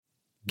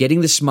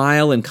Getting the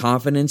smile and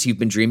confidence you've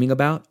been dreaming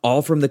about,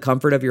 all from the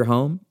comfort of your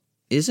home,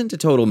 isn't a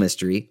total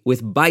mystery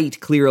with Bite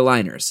clear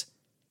aligners.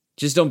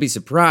 Just don't be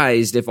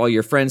surprised if all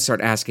your friends start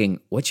asking,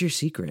 "What's your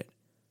secret?"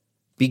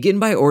 Begin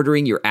by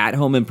ordering your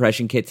at-home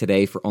impression kit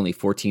today for only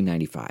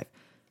 $14.95.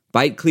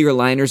 Bite clear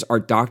aligners are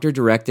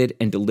doctor-directed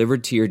and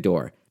delivered to your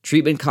door.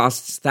 Treatment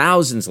costs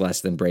thousands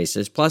less than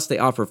braces, plus they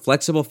offer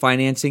flexible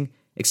financing,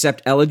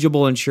 accept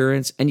eligible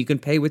insurance, and you can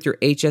pay with your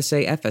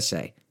HSA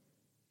FSA.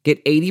 Get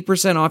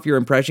 80% off your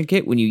impression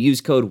kit when you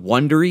use code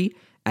WONDERY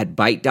at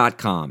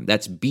Byte.com.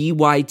 That's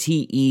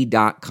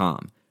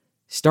BYTE.com.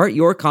 Start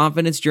your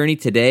confidence journey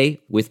today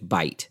with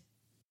Byte.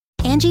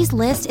 Angie's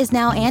List is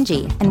now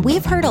Angie, and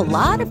we've heard a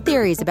lot of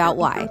theories about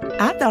why.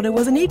 I thought it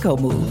was an eco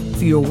move.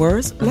 Fewer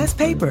words, less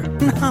paper.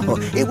 No,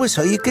 it was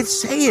so you could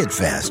say it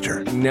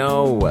faster.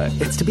 No,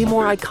 it's to be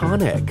more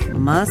iconic.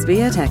 Must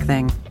be a tech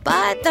thing.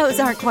 But those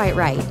aren't quite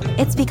right.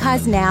 It's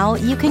because now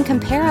you can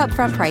compare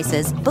upfront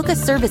prices, book a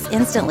service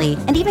instantly,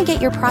 and even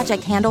get your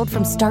project handled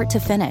from start to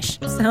finish.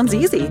 Sounds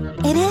easy.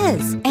 It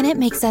is, and it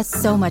makes us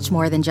so much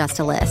more than just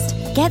a list.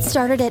 Get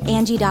started at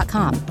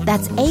Angie.com.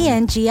 That's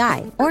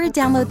ANGI, or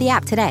download the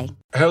app today.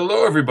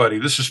 Hello, everybody.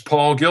 This is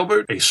Paul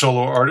Gilbert, a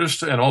solo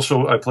artist, and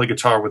also I play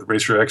guitar with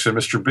Racer X and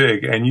Mr.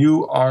 Big, and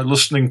you are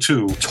listening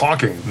to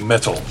Talking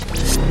Metal.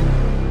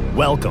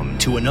 Welcome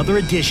to another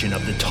edition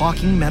of the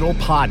Talking Metal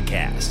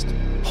Podcast,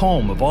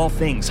 home of all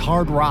things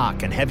hard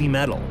rock and heavy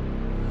metal.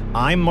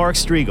 I'm Mark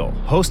Striegel,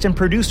 host and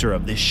producer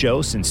of this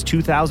show since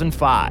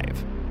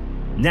 2005.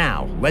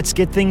 Now, let's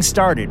get things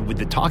started with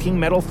the Talking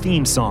Metal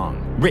theme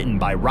song, written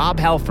by Rob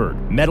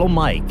Halford, Metal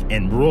Mike,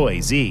 and Roy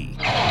Z.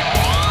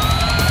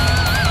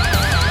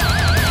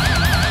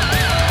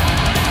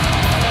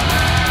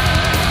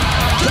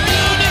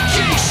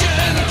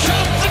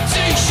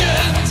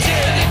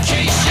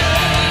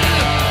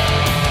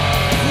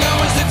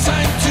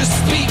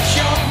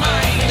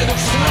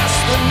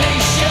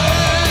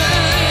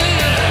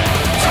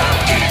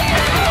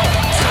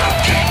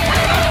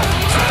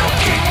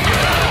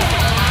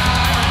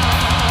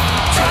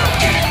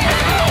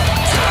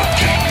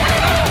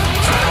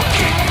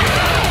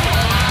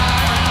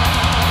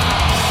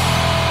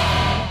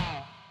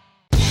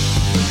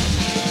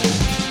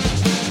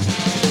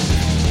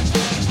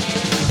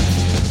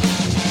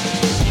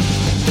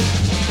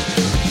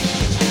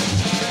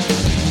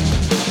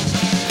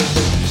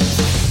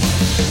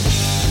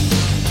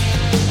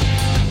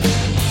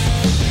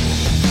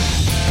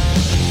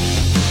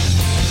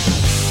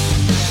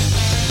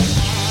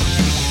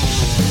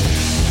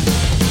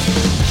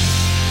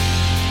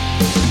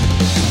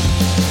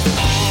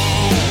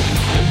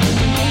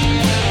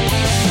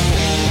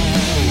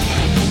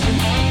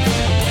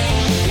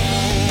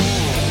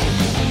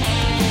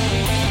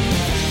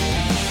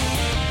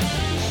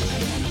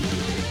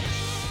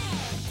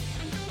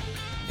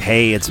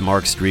 Hey, it's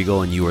Mark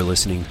Striegel, and you are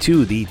listening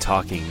to the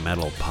Talking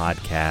Metal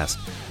Podcast.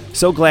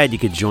 So glad you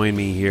could join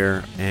me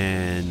here,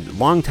 and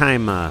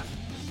longtime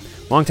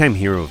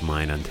hero of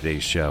mine on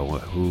today's show,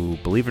 who,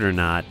 believe it or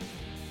not,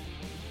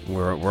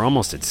 we're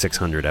almost at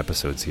 600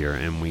 episodes here,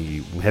 and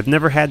we have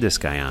never had this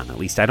guy on. At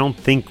least I don't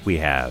think we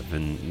have,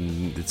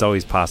 and it's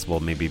always possible.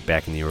 Maybe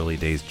back in the early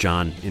days,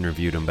 John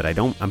interviewed him, but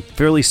I'm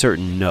fairly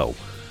certain no.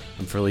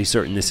 I'm fairly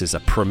certain this is a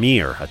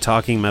premiere, a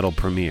Talking Metal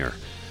premiere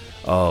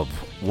of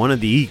one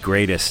of the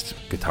greatest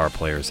guitar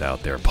players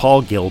out there,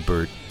 Paul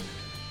Gilbert.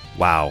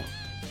 Wow.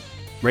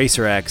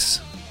 Racer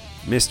X,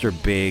 Mr.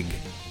 Big,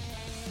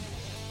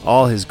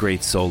 all his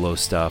great solo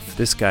stuff.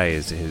 This guy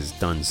has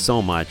done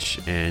so much,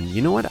 and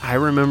you know what? I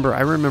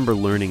remember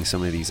learning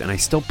some of these, and I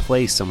still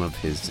play some of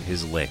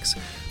his licks,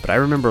 but I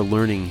remember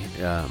learning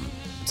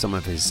some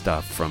of his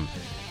stuff from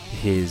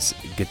his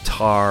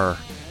guitar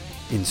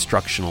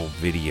instructional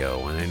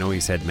video, and I know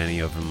he's had many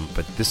of them,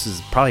 but this is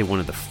probably one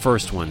of the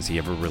first ones he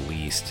ever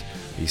released.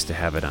 He used to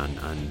have it on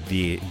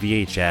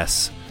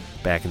VHS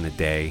back in the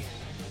day,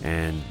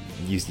 and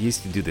he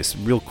used to do this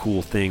real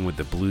cool thing with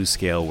the blues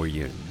scale where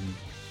you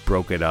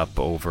broke it up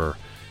over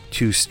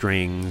two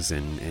strings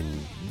and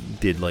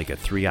did like a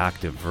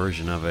 3-octave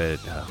version of it.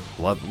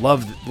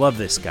 Love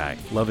this guy.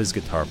 Love his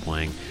guitar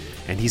playing,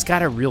 and he's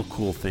got a real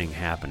cool thing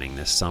happening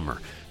this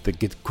summer. The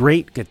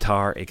Great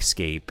Guitar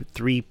Escape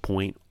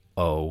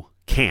 3.0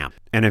 Camp.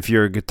 And if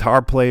you're a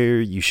guitar player,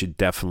 you should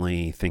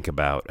definitely think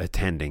about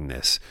attending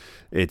this.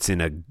 It's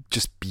in a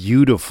just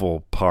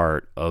beautiful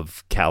part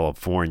of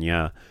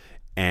California,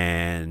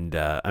 and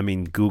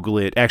Google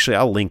it. Actually,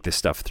 I'll link this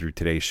stuff through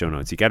today's show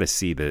notes. You got to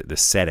see the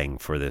setting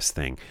for this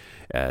thing.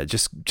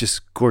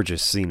 Just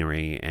gorgeous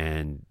scenery,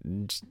 and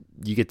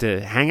you get to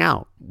hang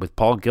out with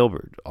Paul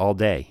Gilbert all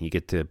day. You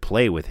get to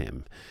play with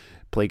him,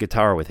 play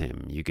guitar with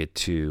him. You get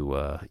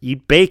to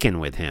eat bacon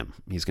with him.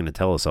 He's going to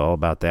tell us all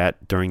about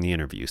that during the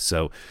interview.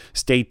 So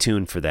stay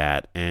tuned for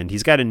that. And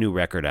he's got a new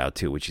record out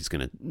too, which he's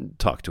going to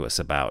talk to us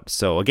about.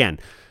 So again,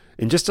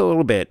 in just a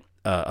little bit,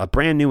 a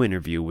brand new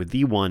interview with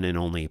the one and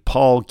only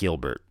Paul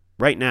Gilbert.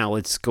 Right now,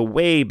 let's go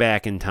way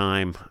back in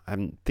time.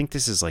 I think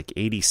this is like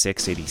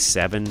 86,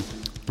 87.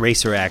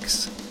 Racer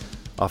X,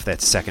 off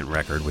that second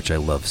record, which I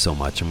love so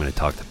much. I'm going to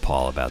talk to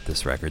Paul about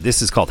this record.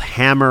 This is called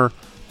Hammer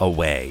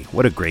Away.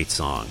 What a great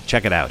song.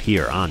 Check it out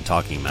here on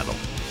Talking Metal.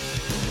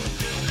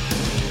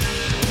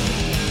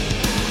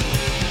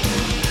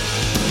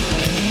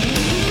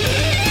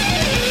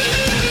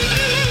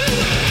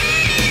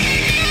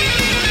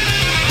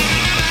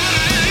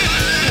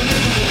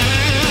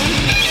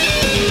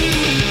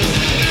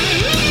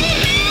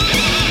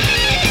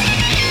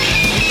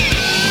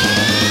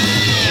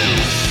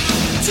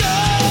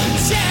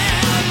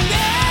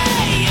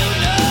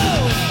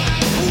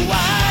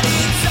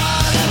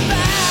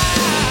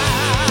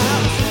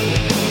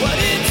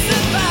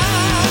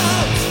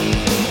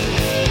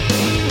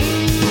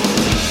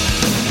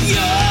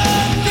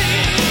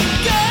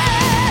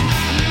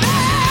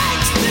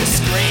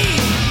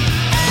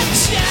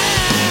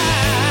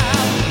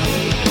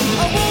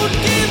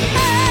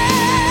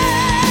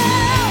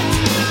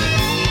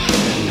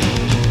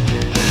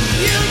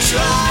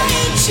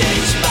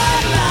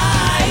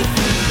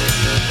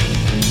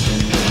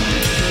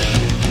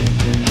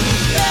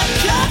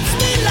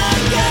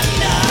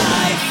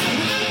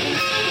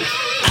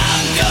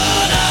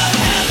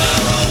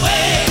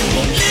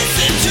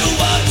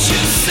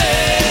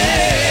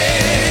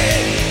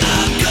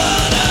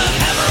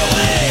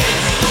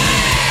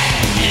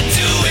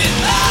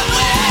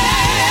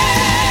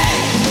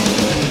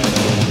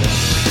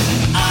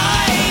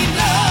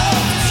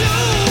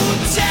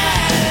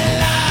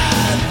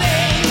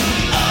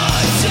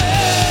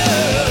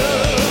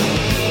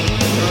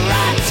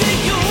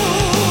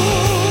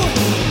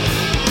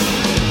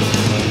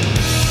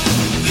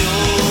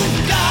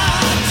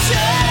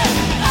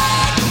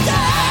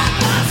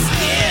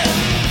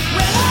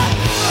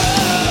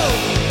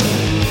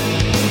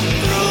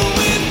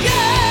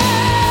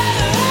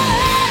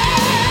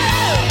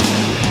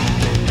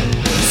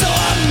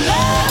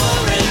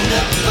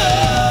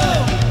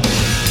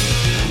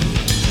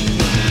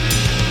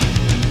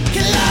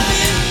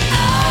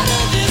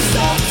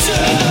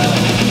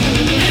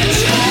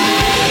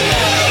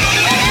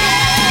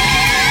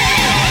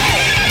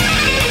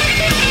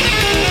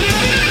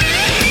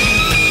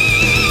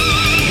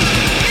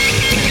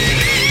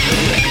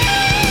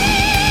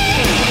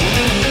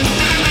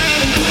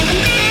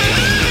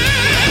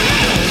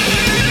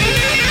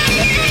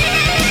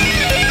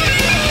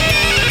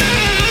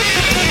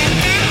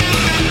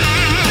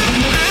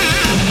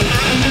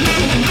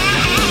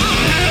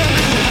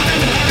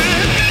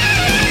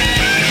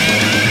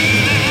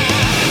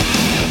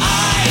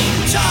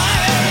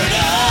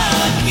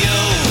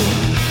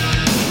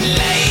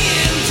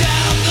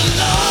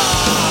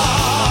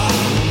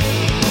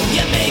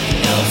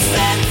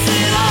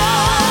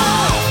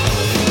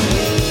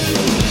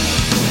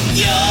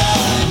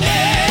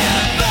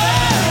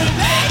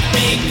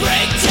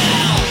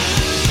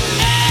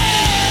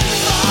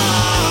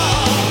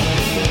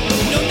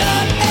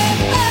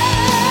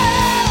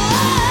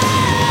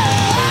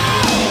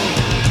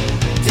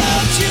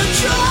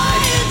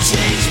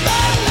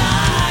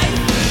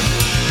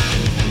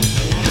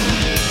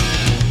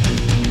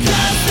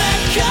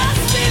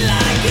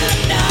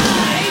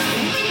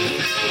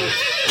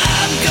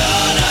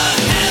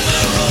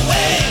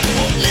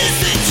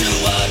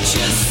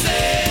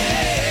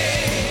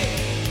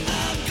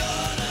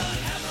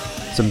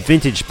 Some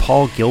vintage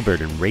Paul Gilbert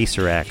and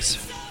Racer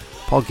X.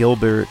 Paul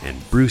Gilbert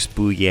and Bruce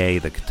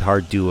Bouillet, the guitar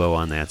duo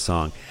on that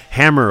song.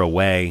 Hammer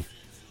Away.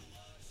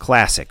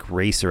 Classic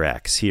Racer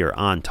X here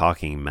on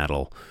Talking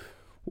Metal.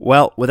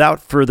 Well,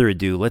 without further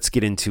ado, let's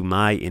get into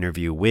my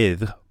interview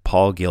with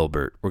Paul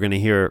Gilbert. We're going to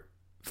hear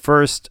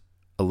first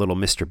a little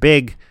Mr.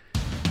 Big,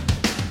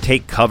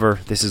 Take Cover.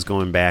 This is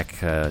going back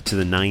to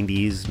the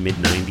 90s,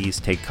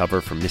 mid-90s, Take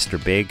Cover from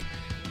Mr. Big,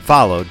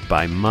 followed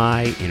by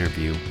my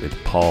interview with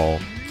Paul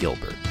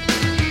Gilbert.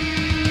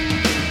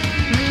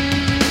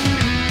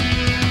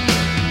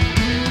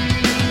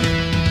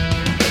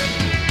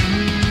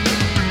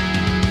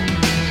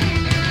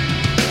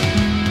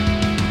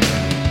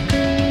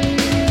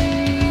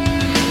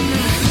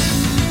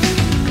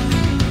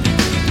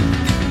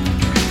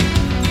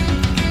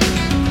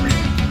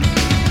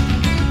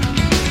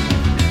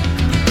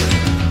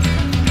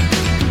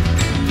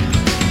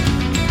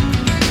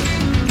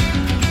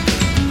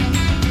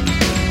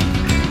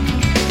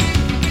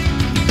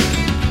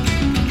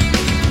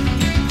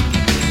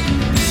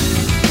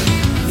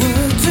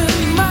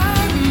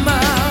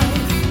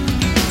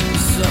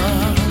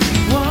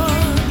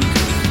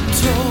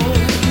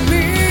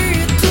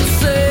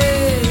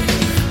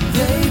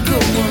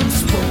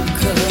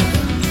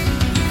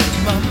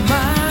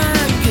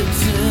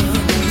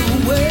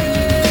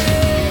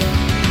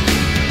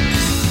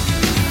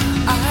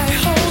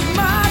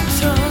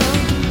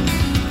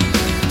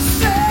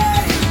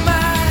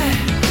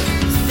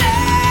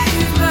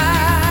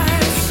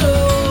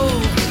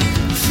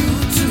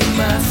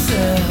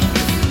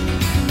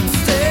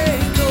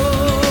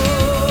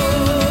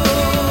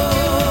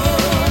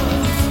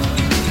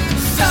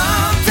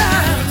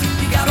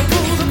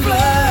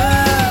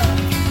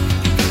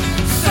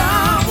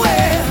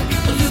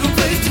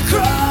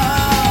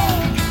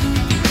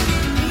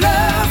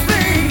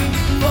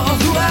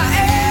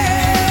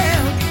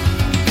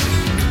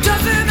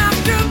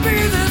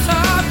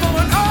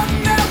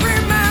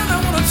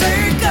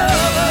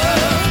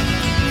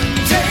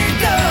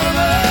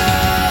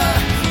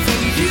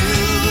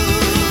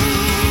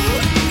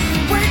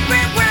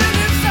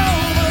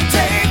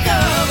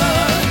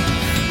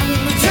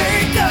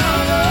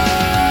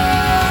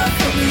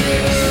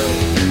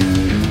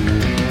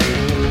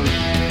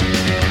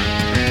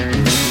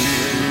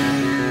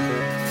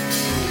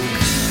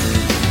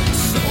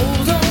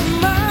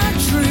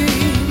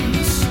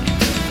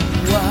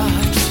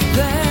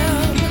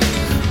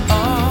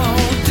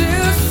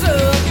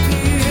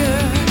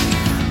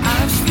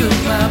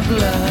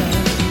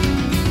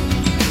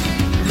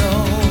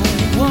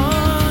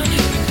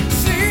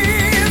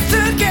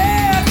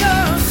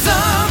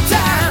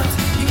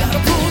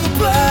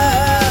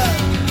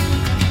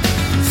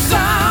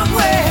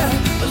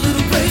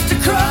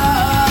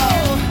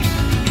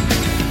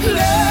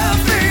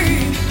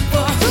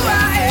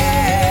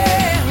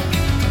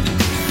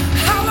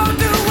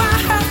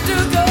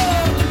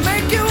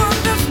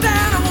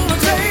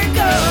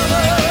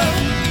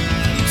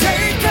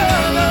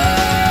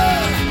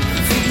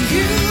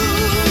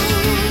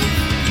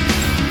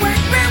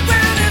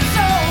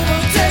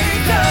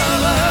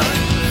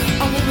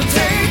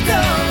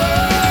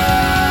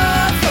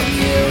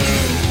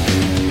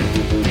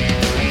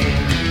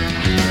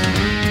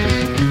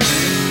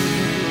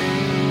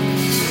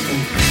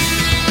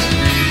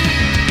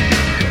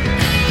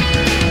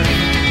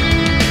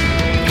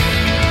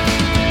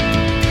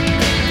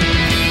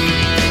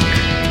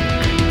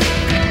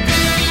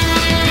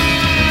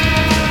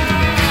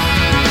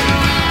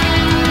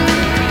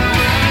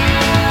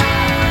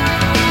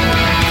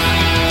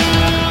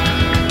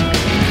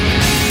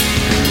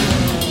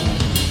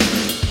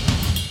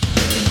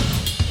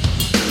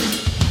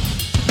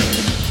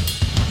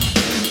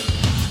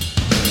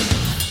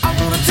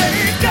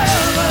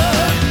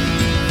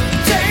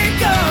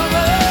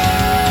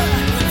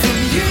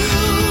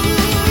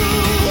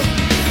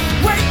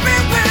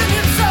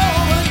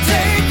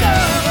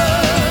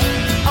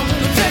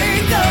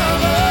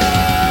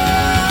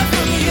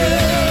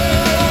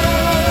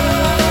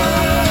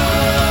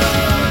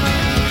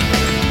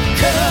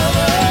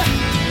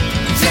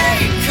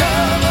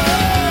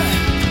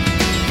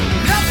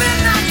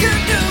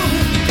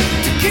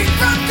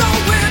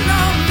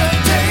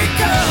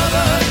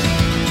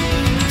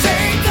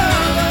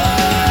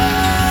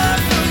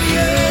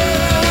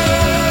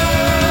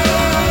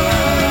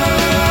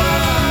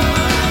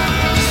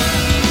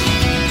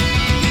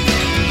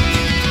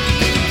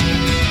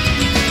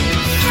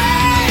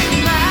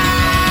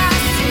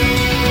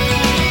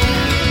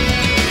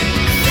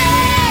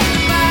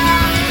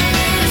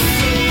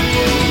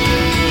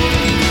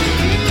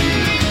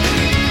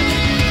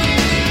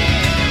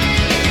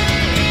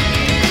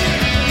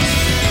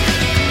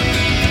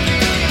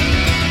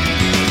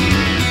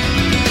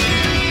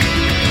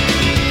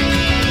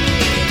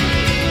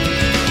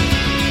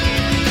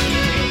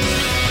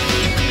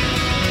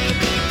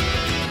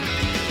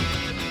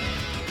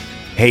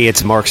 Hey,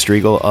 it's Mark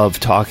Striegel of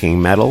Talking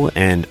Metal,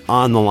 and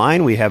on the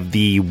line we have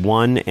the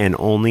one and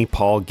only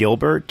Paul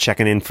Gilbert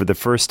checking in for the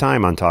first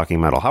time on Talking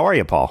Metal. How are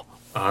you, Paul?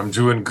 I'm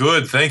doing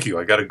good, thank you.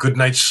 I got a good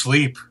night's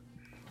sleep.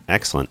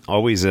 Excellent.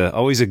 Always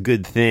a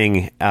good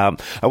thing. I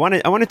want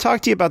to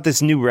talk to you about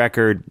this new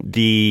record.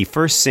 The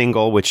first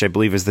single, which I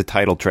believe is the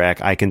title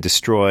track, "I Can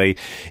Destroy,"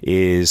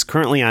 is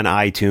currently on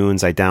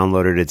iTunes. I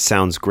downloaded it.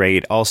 Sounds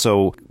great.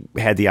 Also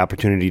had the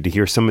opportunity to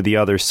hear some of the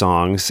other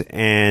songs,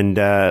 and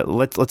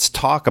let's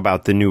talk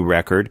about the new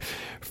record.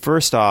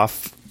 First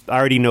off, I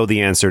already know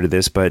the answer to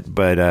this, but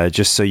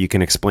just so you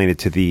can explain it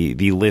to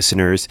the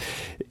listeners,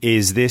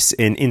 is this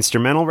an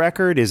instrumental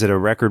record? Is it a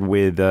record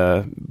with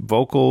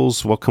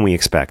vocals? What can we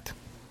expect?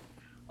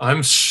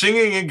 I'm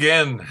singing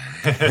again.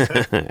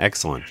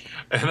 Excellent.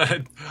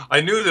 And I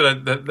knew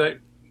that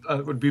I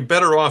would be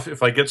better off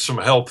if I get some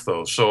help,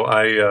 though. So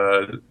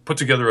I put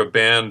together a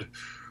band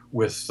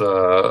with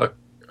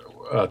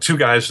two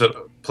guys that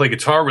play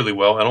guitar really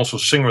well and also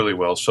sing really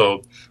well.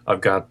 So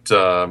I've got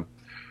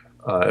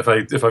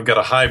if I've got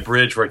a high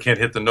bridge where I can't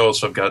hit the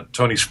notes, I've got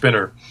Tony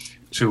Spinner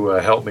to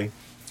help me,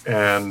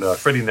 and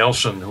Freddie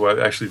Nelson, who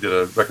I actually did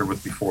a record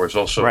with before, is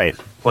also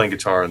playing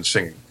guitar and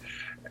singing.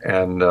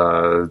 And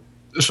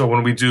so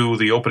when we do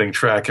the opening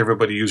track,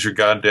 "Everybody Use Your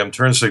Goddamn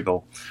Turn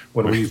Signal,"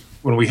 when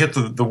we hit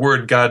the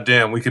word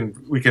 "goddamn," we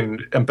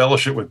can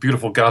embellish it with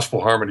beautiful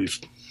gospel harmonies.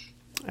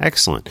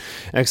 Excellent.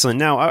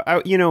 Now,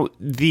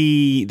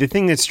 the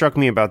thing that struck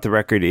me about the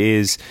record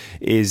is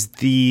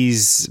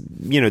these,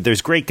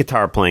 there's great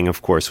guitar playing,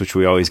 of course, which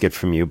we always get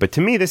from you. But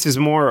to me, this is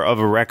more of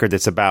a record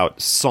that's about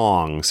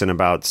songs and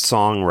about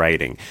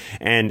songwriting.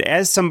 And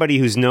as somebody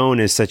who's known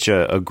as such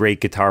a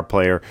great guitar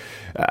player,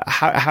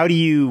 how do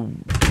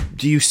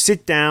you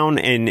sit down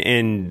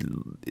and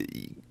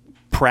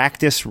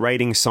practice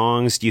writing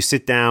songs? Do you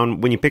sit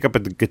down when you pick up a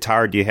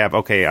guitar? Do you have,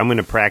 okay, I'm going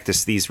to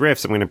practice these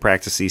riffs, I'm going to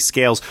practice these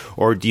scales,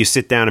 or do you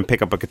sit down and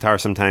pick up a guitar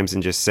sometimes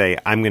and just say,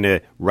 I'm going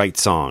to write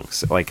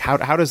songs? Like,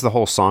 how does the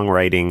whole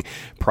songwriting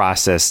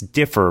process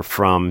differ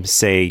from,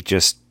 say,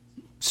 just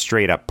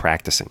straight up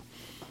practicing?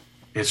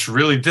 It's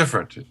really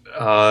different,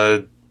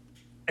 and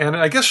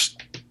I guess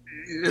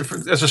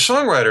as a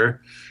songwriter,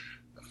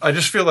 I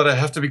just feel that I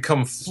have to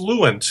become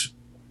fluent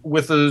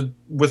with a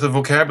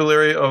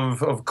vocabulary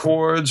of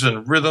chords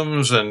and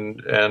rhythms and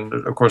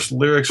of course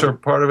lyrics are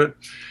part of it.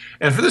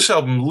 And for this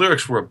album,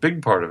 lyrics were a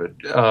big part of it.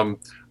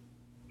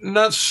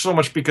 Not so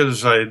much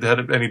because I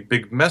had any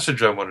big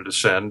message I wanted to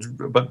send,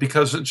 but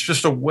because it's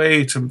just a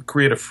way to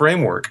create a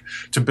framework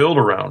to build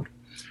around.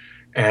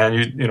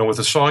 And with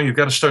a song, you've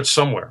got to start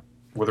somewhere,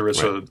 whether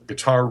it's a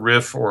guitar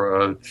riff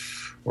or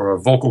a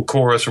vocal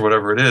chorus or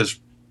whatever it is.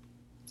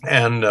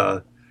 And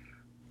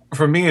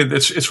for me,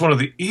 it's one of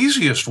the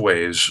easiest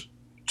ways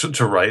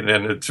to write,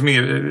 and to me,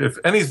 if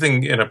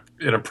anything in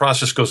a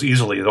process goes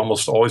easily, it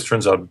almost always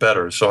turns out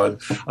better. So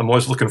I'm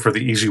always looking for the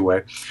easy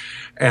way,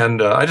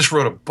 and I just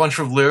wrote a bunch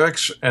of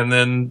lyrics and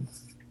then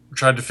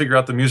tried to figure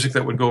out the music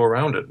that would go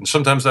around it. And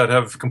sometimes I'd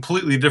have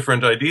completely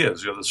different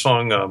ideas. The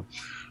song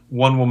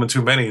 "One Woman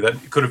Too Many"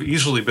 that could have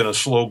easily been a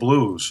slow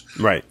blues,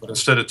 right? But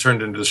instead, it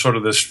turned into sort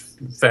of this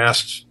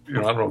fast,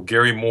 I don't know,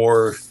 Gary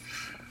Moore.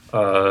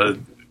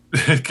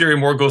 Gary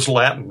Moore Goes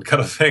Latin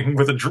kind of thing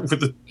with a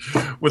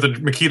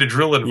Makita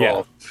drill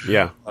involved.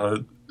 Yeah.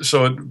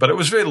 But it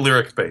was very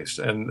lyric based,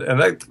 and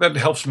that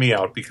helps me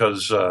out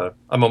because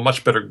I'm a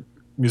much better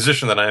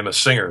musician than I am a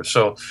singer.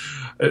 So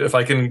if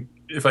I can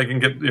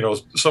get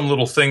some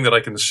little thing that I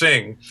can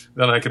sing,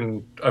 then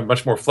I'm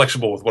much more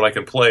flexible with what I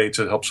can play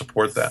to help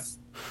support that.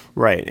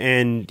 Right.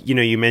 And,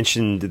 you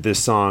mentioned the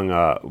song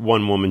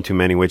 "One Woman Too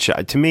Many," which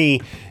to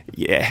me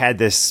had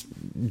this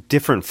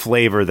different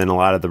flavor than a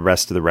lot of the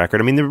rest of the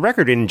record. I mean, the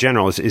record in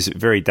general is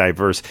very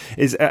diverse.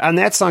 Is on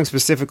that song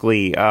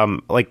specifically,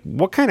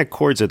 what kind of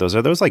chords are those?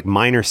 Are those like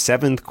minor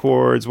seventh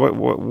chords?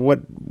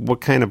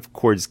 What kind of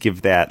chords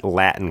give that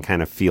Latin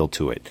kind of feel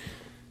to it?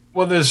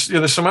 Well, there's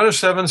some minor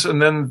sevenths,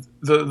 and then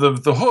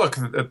the hook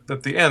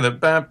at the end, the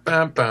bam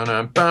bam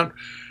bam bam,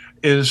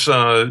 is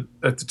the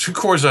two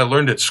chords I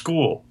learned at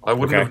school. I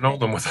wouldn't have known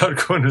them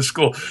without going to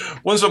school.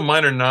 One's a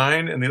minor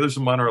 9 and the other's a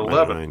minor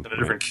 11 in a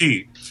different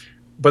key.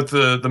 But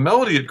the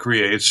melody it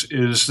creates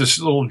is this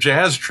little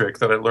jazz trick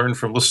that I learned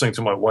from listening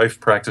to my wife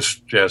practice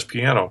jazz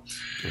piano,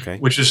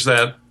 which is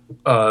that,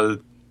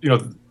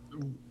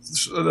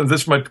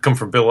 this might come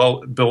from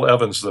Bill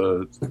Evans,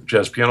 the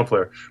jazz piano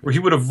player, where he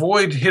would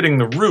avoid hitting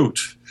the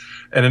root,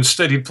 and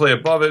instead he'd play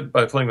above it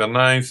by playing the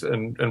 9th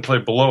and play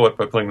below it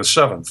by playing the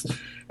 7th.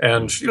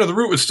 And, the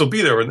root would still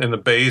be there in the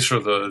bass or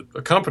the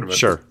accompaniment.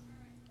 Sure.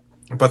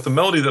 But the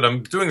melody that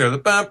I'm doing there, the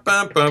bam,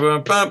 bam, bam,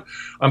 bam, bam,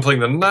 I'm playing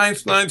the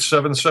 9th, 9th,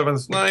 7th,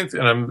 7th, 9th,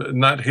 and I'm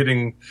not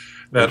hitting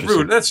that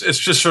root. It's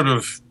just sort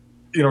of,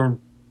 I'm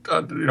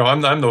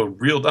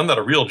not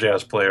a real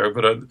jazz player,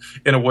 but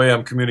in a way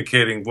I'm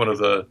communicating one of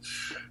the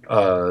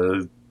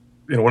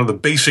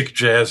basic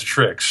jazz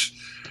tricks.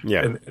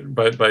 Yeah. And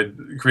by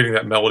creating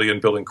that melody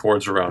and building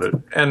chords around it.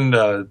 And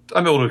I'm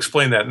able to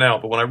explain that now,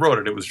 but when I wrote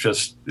it,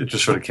 it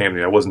just sort of came to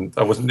me. I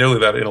wasn't nearly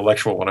that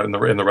intellectual when in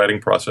the writing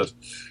process.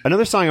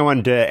 Another song I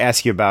wanted to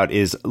ask you about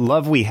is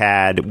 "Love We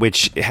Had,"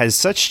 which has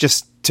such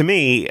just. To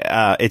me,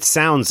 it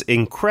sounds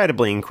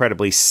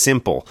incredibly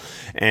simple,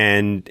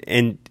 and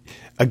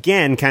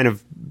again, kind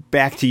of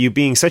back to you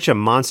being such a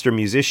monster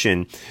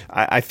musician.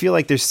 I feel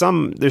like there's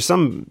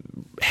some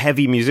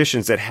heavy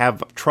musicians that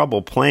have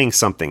trouble playing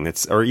something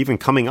or even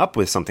coming up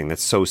with something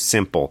that's so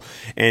simple.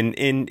 And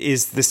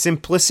is the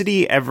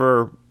simplicity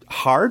ever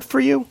hard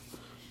for you?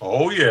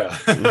 Oh yeah,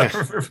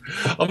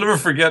 I'll never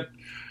forget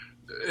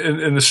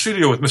in the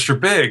studio with Mr.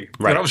 Big.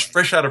 Right. And I was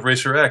fresh out of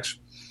Racer X.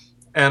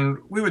 And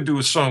we would do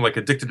a song like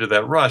Addicted to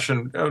That Rush,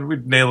 and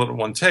we'd nail it in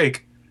one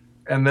take.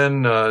 And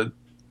then I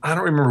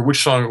don't remember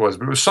which song it was,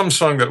 but it was some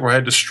song where I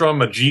had to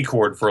strum a G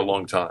chord for a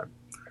long time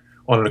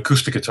on an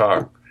acoustic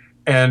guitar.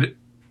 And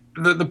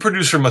the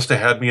producer must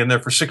have had me in there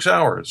for 6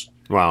 hours.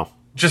 Wow.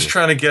 Just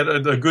trying to get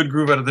a good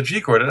groove out of the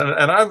G chord.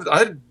 And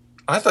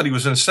I thought he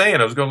was insane.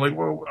 I was going like,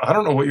 well, I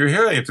don't know what you're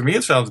hearing. To me,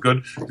 it sounds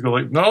good. He's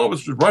going like, no,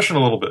 it's rushing a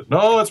little bit.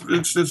 No,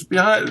 it's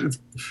behind. It's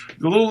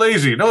a little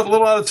lazy. No, it's a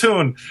little out of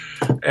tune.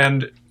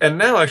 And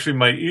now actually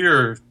my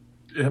ears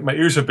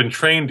have been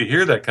trained to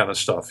hear that kind of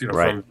stuff.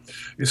 Right.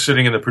 From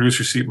sitting in the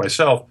producer's seat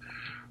myself.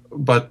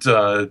 But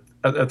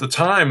at the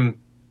time,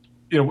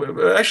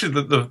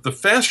 actually the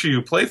faster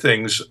you play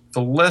things,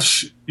 the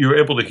less you're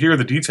able to hear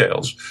the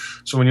details.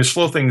 So when you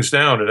slow things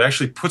down, it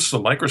actually puts the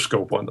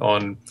microscope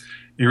on.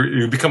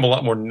 You become a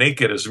lot more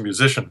naked as a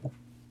musician,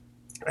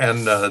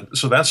 and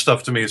so that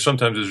stuff to me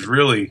sometimes is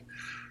really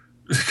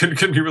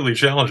can be really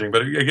challenging.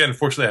 But again,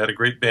 fortunately, I had a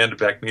great band to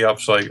back me up,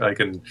 so I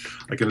can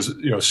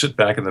sit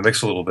back in the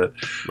mix a little bit.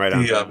 Right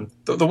on.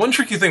 The one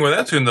tricky thing with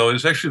that tune though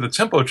is actually the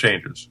tempo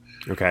changes.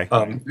 Okay.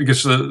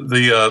 Because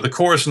the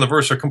chorus and the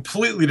verse are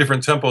completely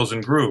different tempos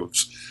and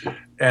grooves,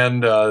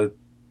 and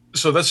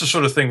so that's the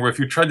sort of thing where if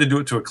you tried to do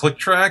it to a click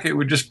track, it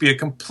would just be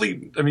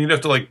you'd have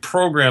to like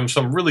program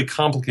some really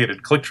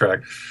complicated click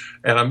track.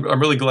 And I'm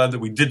really glad that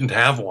we didn't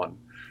have one.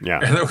 Yeah.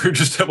 And that we were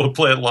just able to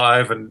play it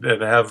live and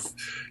have,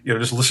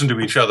 just listen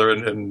to each other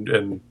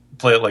and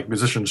play it like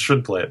musicians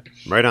should play it.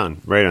 Right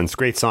on. It's a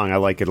great song. I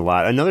like it a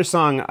lot. Another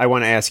song I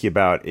want to ask you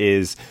about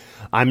is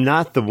 "I'm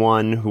Not the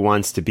One Who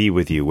Wants to Be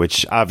With You,"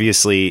 which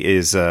obviously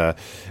is a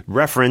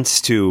reference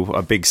to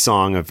a big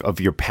song of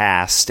your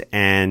past.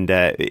 And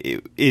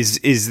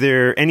is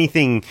there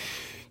anything?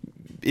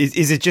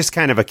 Is it just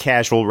kind of a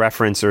casual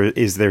reference, or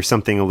is there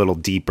something a little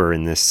deeper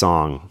in this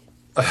song?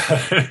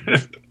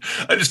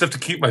 I just have to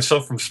keep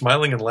myself from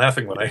smiling and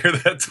laughing when I hear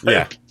that title.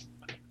 Yeah.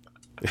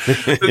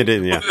 It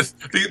is, yeah.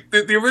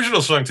 The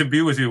original song, "To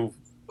Be With You,"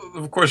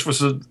 of course,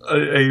 was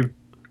a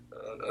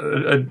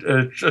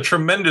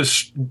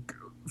tremendous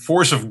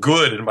force of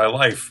good in my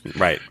life.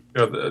 Right.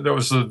 That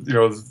was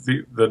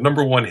the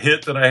number one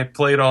hit that I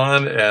played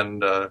on,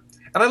 and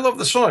I love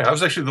the song. I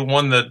was actually the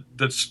one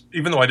that's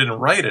even though I didn't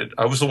write it,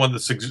 I was the one that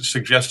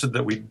suggested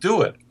that we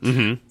do it.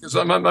 Because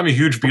I'm a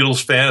huge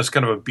Beatles fan. It's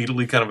kind of a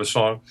Beatley kind of a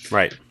song,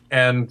 right?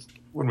 And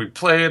when we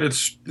play it,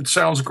 it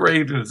sounds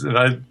great, and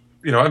I'm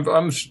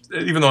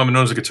even though I'm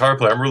known as a guitar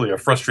player, I'm really a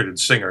frustrated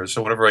singer.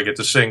 So whenever I get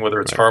to sing, whether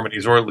it's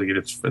harmonies or lead,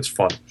 it's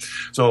fun.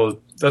 So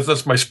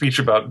that's my speech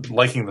about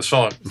liking the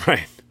song.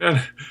 Right.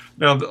 And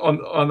now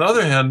on the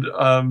other hand,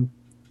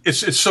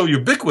 it's so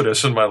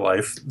ubiquitous in my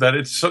life that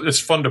it's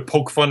fun to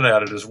poke fun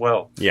at it as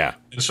well. Yeah.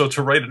 And so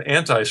to write an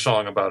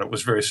anti-song about it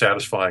was very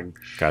satisfying.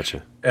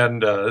 Gotcha.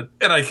 And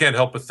I can't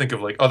help but think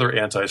of like other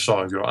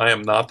anti-songs. "I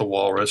Am Not the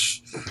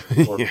Walrus,"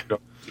 or Yeah.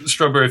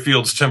 "Strawberry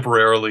Fields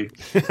Temporarily."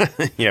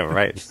 Yeah,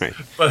 right.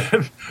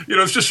 But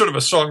it's just sort of a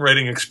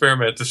songwriting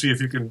experiment to see if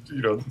you can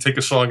take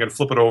a song and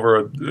flip it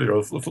over,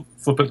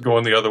 flip it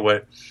going the other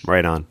way.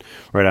 Right on.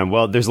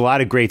 Well, there's a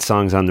lot of great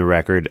songs on the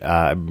record.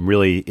 I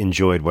really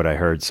enjoyed what I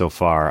heard so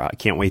far. I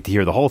can't wait to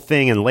hear the whole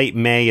thing. In late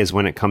May is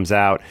when it comes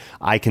out.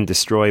 "I Can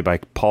Destroy" by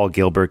Paul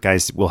Gilbert.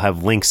 Guys, we'll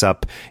have links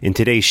up in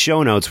today's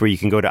show notes where you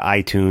can go to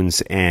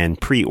iTunes and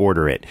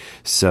pre-order it.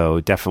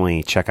 So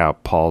definitely check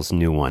out Paul's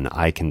new one,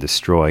 "I Can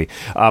Destroy."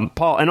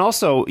 Paul, and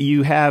also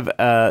you have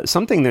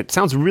something that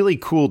sounds really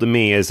cool to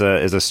me as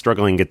a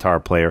struggling guitar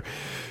player.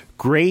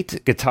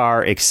 Great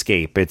Guitar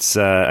Escape. It's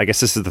I guess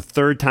this is the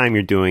third time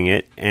you're doing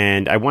it,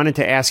 and I wanted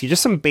to ask you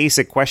just some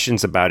basic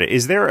questions about it.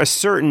 Is there a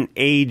certain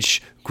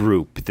age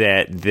group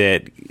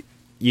that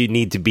you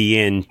need to be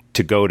in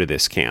to go to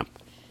this camp?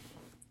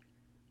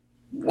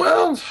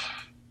 Well,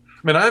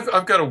 I mean,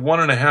 I've got a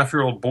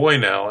 1.5-year-old boy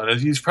now, and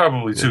he's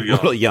probably too young. A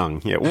little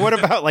young, yeah. What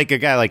about like a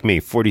guy like me,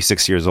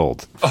 46 years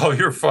old? Oh,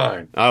 you're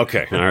fine.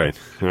 Okay, all right.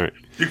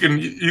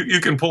 You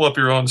can pull up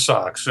your own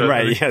socks.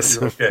 Right. Yes.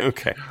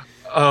 Okay.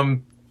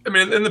 I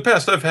mean, in the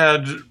past, I've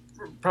had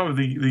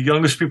probably the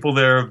youngest people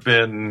there have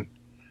been,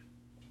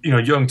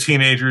 young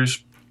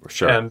teenagers.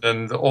 Sure. And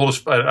then the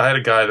oldest, I had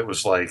a guy that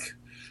was like,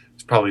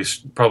 probably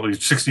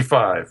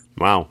 65.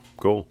 Wow.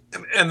 Cool.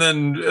 And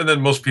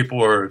then most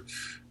people are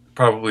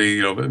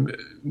probably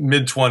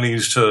mid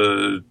 20s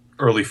to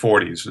early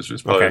 40s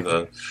is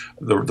probably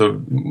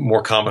the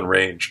more common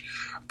range.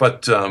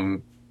 But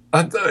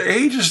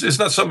age is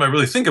not something I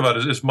really think about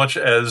as much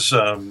as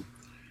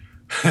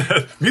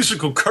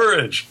musical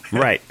courage.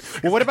 Right.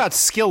 Well, what about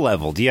skill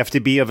level? Do you have to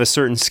be of a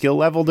certain skill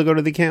level to go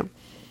to the camp?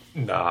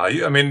 Nah,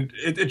 I mean,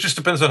 it just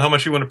depends on how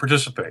much you want to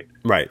participate.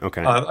 Right,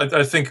 okay.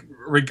 I think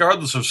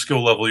regardless of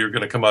skill level, you're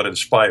going to come out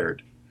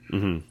inspired.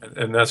 Mm-hmm.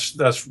 And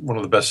that's one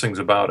of the best things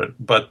about it.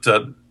 But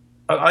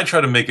I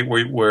try to make it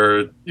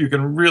where you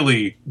can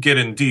really get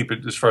in deep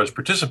as far as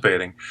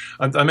participating.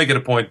 I make it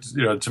a point,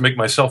 to make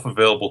myself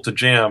available to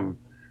jam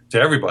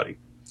to everybody.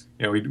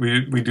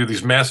 We do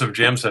these massive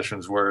jam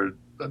sessions where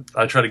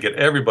I try to get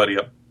everybody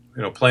up,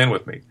 playing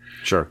with me.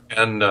 Sure.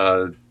 And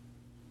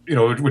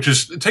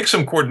it takes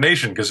some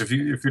coordination, because if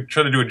you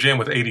try to do a jam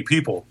with 80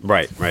 people,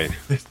 right.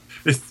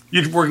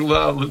 You'd work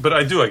loud, but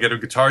I get a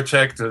guitar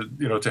tech to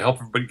help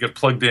everybody get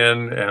plugged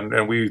in,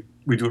 and we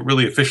do it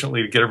really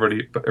efficiently to get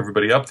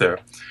everybody up there,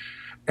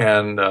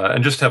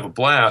 and just have a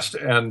blast.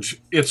 And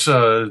it's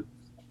I'm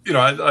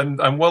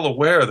well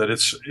aware that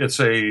it's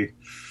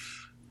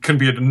can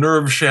be a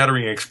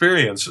nerve-shattering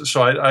experience.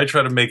 So I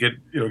try to make it,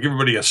 give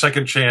everybody a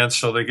second chance,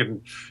 so they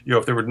can,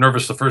 if they were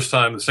nervous the first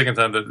time, the second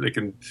time that they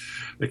can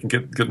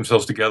get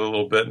themselves together a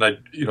little bit. And I,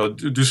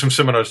 do some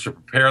seminars to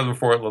prepare them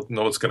for it, let them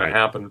know what's going to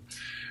happen,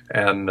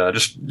 and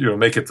just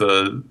make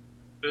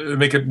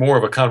it more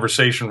of a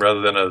conversation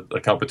rather than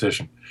a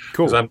competition.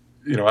 Cool. Because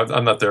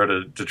I'm not there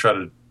to try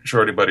to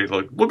show anybody,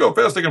 look how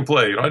fast I can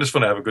play. I just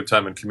want to have a good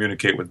time and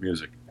communicate with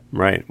music.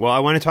 Right. Well, I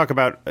want to talk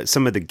about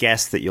some of the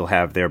guests that you'll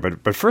have there,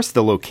 but first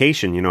the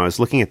location. I was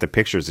looking at the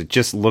pictures; it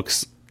just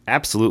looks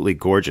absolutely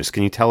gorgeous.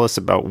 Can you tell us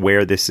about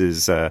where this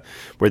is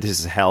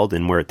held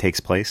and where it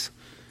takes place?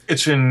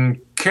 It's in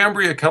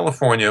Cambria,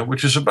 California,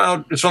 which is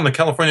it's on the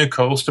California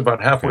coast,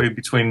 about halfway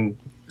between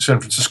San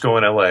Francisco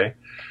and LA.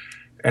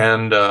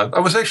 And I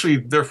was actually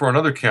there for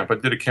another camp. I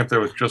did a camp there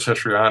with Joe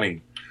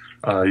Satriani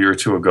a year or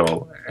two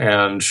ago,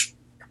 and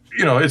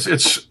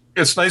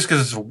it's nice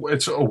because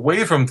it's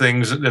away from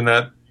things in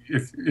that.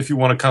 If you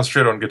want to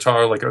concentrate on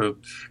guitar like a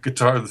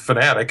guitar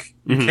fanatic,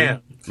 you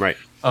can. Right.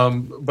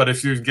 But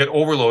if you get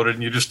overloaded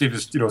and you just need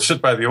to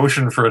sit by the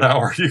ocean for an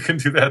hour, you can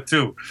do that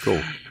too.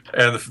 Cool.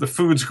 And the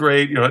food's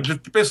great.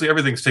 Just basically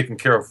everything's taken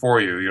care of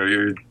for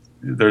you.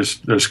 There's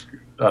big.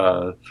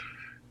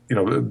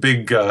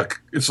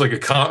 It's like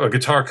a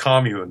guitar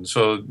commune.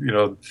 So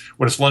when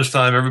it's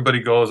lunchtime, everybody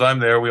goes. I'm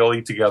there. We all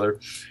eat together.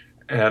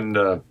 And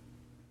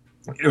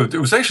it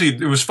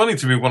was funny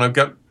to me when I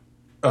got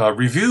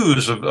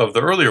reviews of the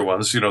earlier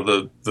ones.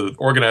 The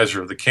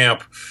organizer of the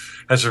camp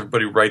has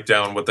everybody write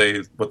down what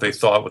they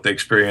thought, what they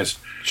experienced.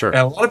 Sure.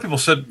 And a lot of people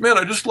said, "Man,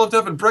 I just loved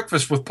having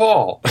breakfast with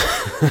Paul."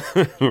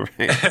 Right.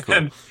 Cool.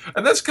 And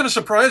that's kind of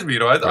surprised me.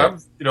 I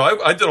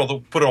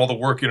did put in all the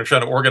work,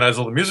 trying to organize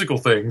all the musical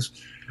things.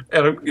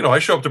 And I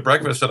show up to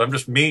breakfast and I'm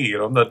just me.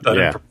 I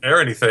didn't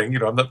prepare anything.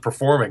 I'm not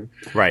performing.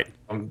 Right.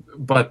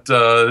 But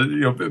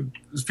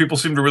people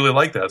seem to really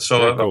like that.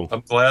 So cool.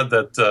 I'm glad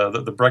that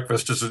the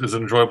breakfast is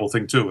an enjoyable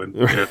thing too. And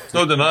there's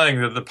no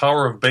denying the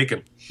power of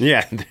bacon.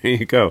 Yeah, there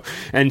you go.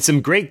 And some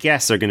great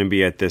guests are going to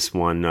be at this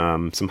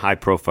one. Some high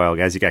profile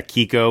guys. You got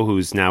Kiko,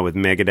 who's now with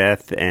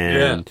Megadeth.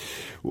 And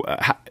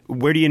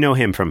where do you know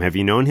him from? Have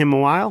you known him a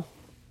while?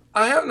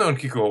 I have known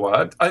Kiko a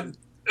while. I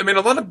mean,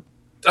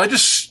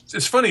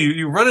 it's funny,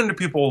 you run into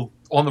people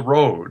on the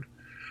road.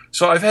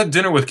 So I've had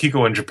dinner with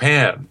Kiko in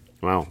Japan.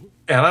 Wow.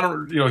 And I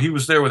don't, he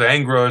was there with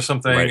Angra or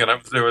something, right. And I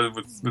was there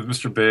with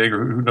Mr. Big,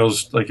 or who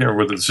knows, with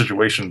the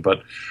situation,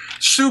 but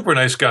super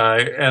nice guy.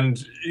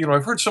 And,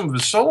 I've heard some of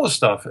his solo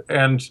stuff,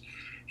 and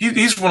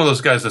he's one of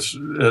those guys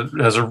that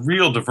has a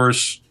real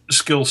diverse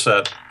skill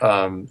set,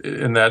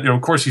 in that,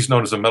 of course he's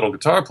known as a metal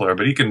guitar player,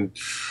 but he can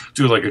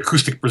do like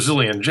acoustic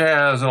Brazilian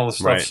jazz and all this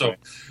stuff. Right. So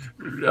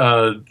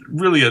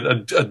really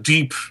a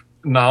deep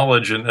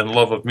knowledge and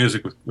love of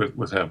music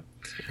with him.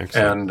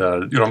 Excellent.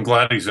 And I'm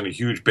glad he's in a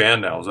huge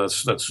band now.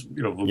 That's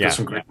we'll get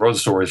some great road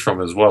stories from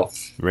him as well.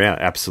 Yeah,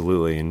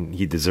 absolutely, and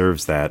he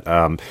deserves that.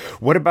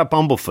 What about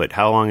Bumblefoot?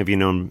 How long have you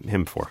known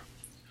him for?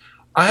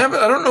 I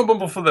don't know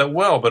Bumblefoot that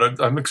well,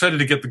 but I'm excited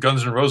to get the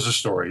Guns N' Roses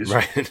stories.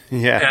 Right.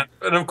 Yeah.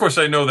 And of course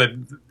I know that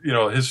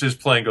his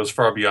playing goes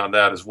far beyond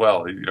that as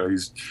well.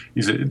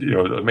 He's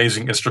an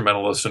amazing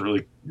instrumentalist and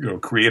really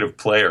creative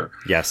player.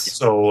 Yes.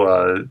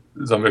 So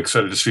I'm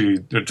excited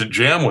to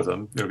jam with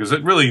him, because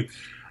it really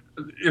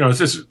it's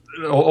just,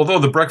 although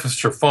the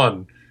breakfasts are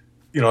fun,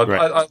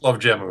 right. I love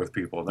jamming with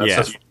people. That's one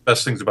of the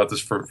best things about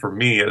this for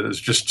me, is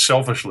just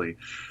selfishly,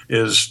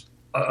 is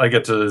I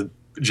get to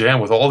jam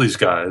with all these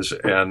guys,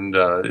 and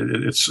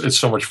it's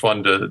so much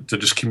fun to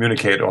just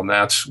communicate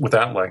with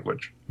that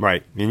language.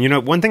 Right.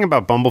 And one thing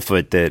about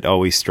Bumblefoot that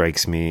always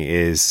strikes me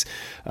is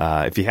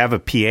if you have a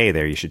PA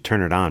there, you should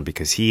turn it on,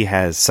 because he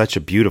has such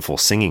a beautiful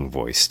singing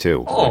voice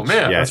too. Oh,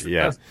 man.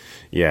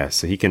 Yeah,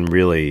 so he can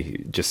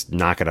really just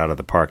knock it out of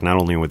the park, not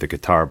only with the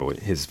guitar, but with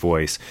his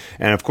voice.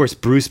 And, of course,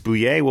 Bruce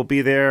Bouillet will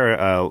be there,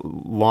 a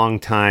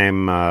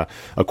longtime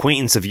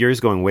acquaintance of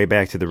yours going way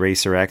back to the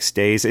Racer X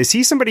days. Is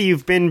he somebody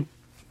you've been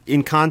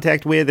in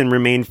contact with and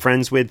remained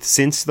friends with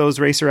since those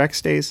Racer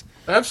X days?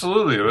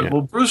 Absolutely. Yeah.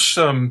 Well, Bruce,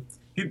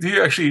 he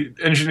actually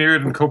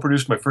engineered and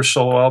co-produced my first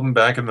solo album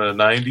back in the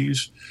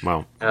 90s.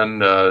 Wow.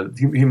 And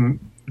he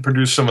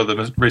produced some of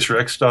the Racer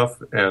X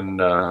stuff, and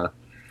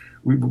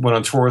we went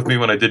on tour with me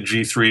when I did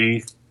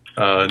G3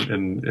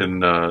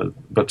 in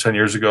about 10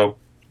 years ago.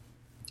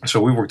 So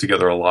we worked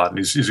together a lot, and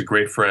he's a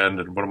great friend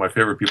and one of my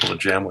favorite people to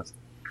jam with.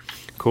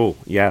 Cool.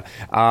 Yeah.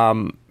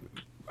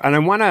 And I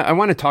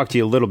want to talk to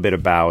you a little bit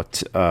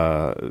about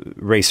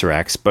Racer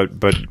X,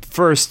 but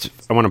first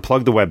I want to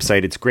plug the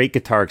website. It's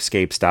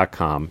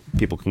greatguitarescapes.com.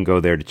 People can go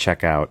there to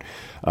check out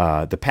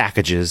the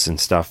packages and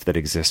stuff that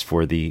exist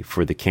for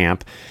the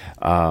camp,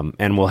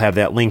 and we'll have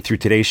that link through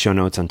today's show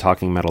notes on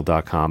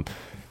talkingmetal.com.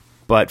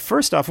 But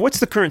first off, what's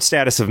the current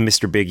status of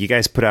Mr. Big? You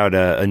guys put out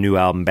a new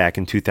album back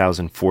in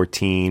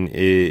 2014.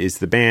 Is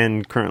the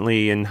band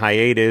currently in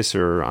hiatus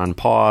or on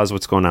pause?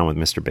 What's going on with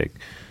Mr. Big?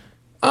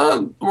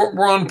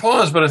 We're on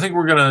pause, but I think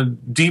we're going to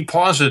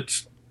de-pause it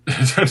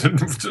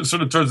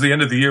sort of towards the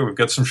end of the year. We've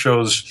got some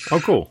shows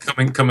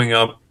coming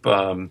up.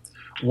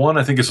 One,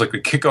 I think, is like a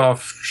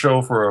kickoff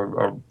show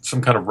for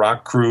some kind of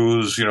rock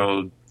cruise,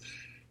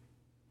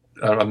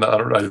 I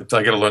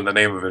got to learn the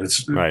name of it.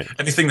 It's right.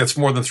 Anything that's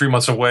more than 3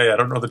 months away. I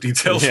don't know the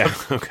details. Yeah.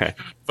 Okay.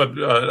 But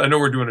I know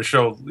we're doing a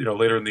show,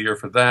 later in the year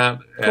for that,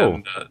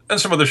 and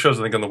some other shows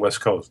I think on the West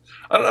Coast.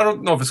 I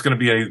don't know if it's going to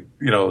be any,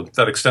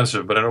 that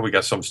extensive, but I know we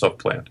got some stuff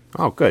planned.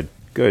 Oh, good,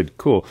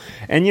 cool.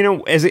 And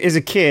as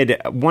a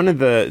kid, one of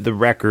the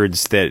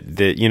records that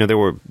there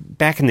were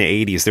back in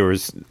the 80s, there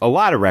was a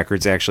lot of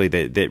records actually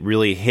that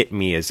really hit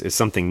me as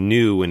something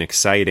new and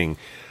exciting.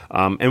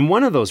 And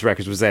one of those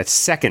records was that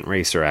second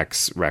Racer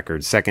X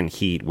record, Second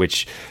Heat,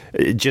 which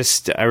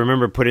I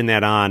remember putting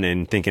that on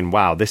and thinking,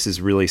 wow, this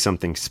is really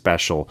something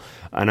special.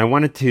 And I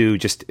wanted to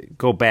just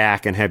go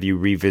back and have you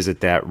revisit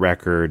that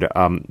record.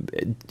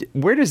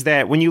 Where does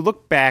that, when you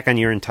look back on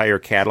your entire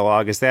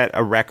catalog, is that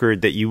a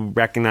record that you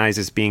recognize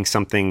as being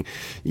something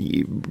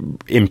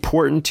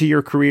important to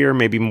your career,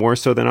 maybe more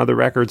so than other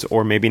records,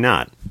 or maybe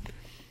not?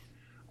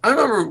 I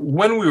remember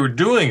when we were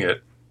doing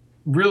it,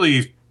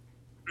 really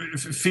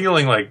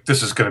feeling like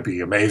this is going to be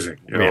amazing.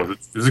 This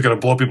is going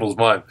to blow people's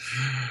mind.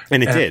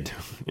 And it did.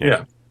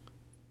 Yeah.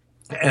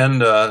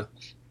 And I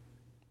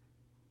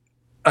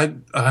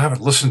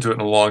haven't listened to it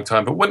in a long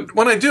time, but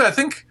when I do, I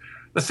think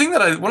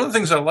one of the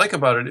things I like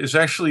about it is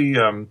actually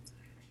I've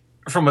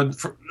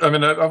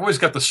always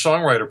got the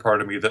songwriter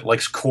part of me that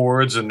likes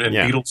chords and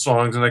Beatles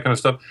songs and that kind of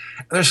stuff.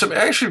 And there's some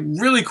actually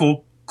really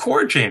cool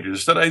chord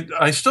changes that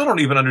I still don't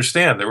even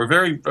understand. I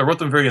wrote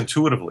them very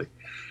intuitively.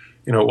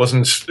 It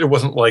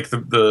wasn't like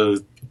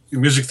the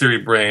music theory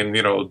brain,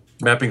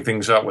 mapping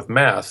things out with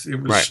math.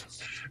 It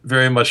was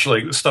very much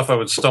like stuff I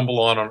would stumble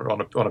on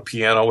a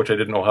piano, which I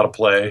didn't know how to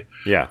play.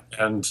 Yeah,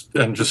 and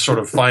just sort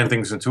of find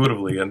things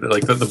intuitively. And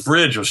like the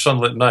bridge of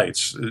Sunlit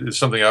Nights is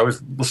something I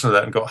always listen to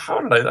that and go, how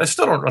did I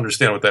still don't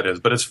understand what that is,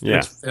 but it's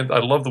and I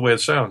love the way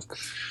it sounds.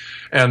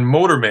 And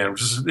Motorman,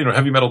 which is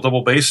heavy metal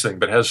double bass thing,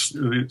 but has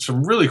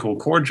some really cool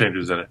chord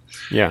changes in it.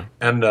 Yeah,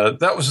 and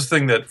that was the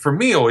thing that for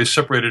me always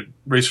separated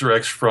Racer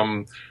X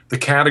from the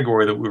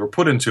category that we were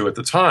put into at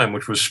the time,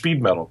 which was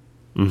speed metal.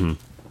 Mm-hmm.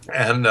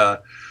 And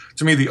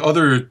to me, I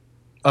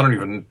don't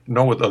even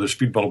know what the other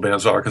speed metal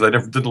bands are because I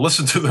never did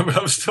listen to them.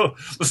 I was still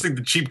listening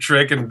to Cheap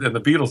Trick and the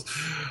Beatles,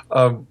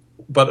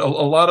 but a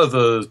lot of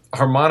the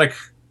harmonic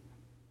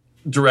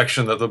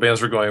direction that the bands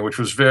were going, which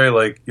was very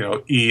like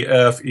E,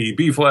 F, E,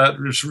 B flat,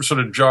 sort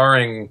of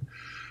jarring,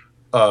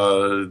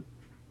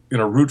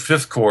 root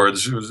fifth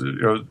chords. It was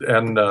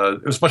and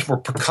it was much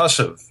more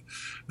percussive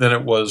than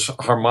it was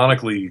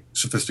harmonically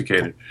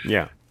sophisticated.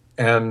 Yeah,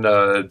 and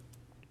I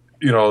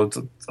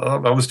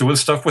was doing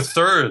stuff with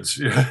thirds.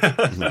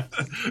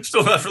 Mm-hmm.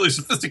 Still not really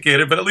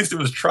sophisticated, but at least it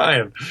was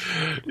trying.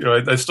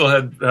 I still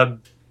had.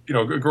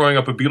 Growing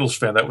up a Beatles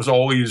fan, that was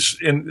always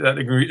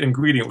that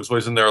ingredient was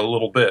always in there a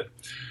little bit.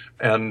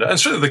 And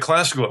certainly the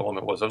classical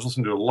element was. I was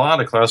listening to a lot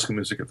of classical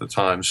music at the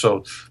time.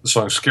 So the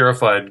song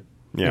Scarified,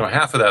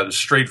 half of that is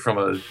straight from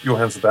a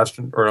Johann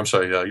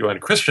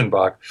Christian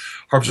Bach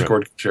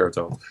harpsichord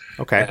concerto.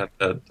 Okay.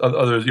 And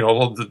others,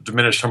 all the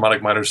diminished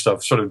harmonic minor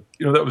stuff, sort of,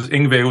 that was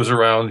Yngwie was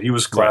around. He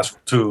was classical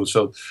too.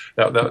 So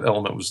that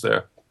element was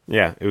there.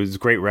 Yeah, it was a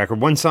great record.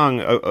 One song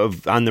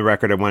on the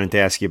record I wanted to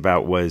ask you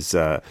about was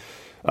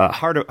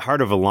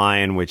Heart of a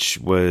Lion, which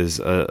was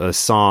a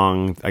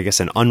song, I guess,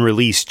 an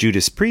unreleased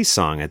Judas Priest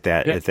song at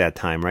that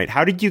time, right?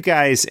 How did you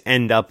guys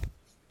end up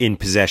in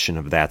possession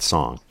of that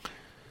song?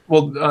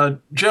 Well,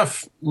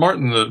 Jeff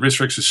Martin, the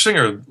Racer X's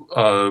singer,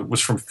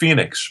 was from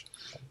Phoenix,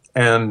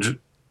 and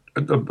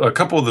a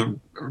couple of the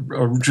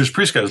Judas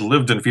Priest guys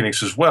lived in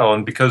Phoenix as well.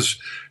 And because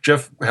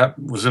Jeff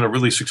was in a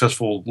really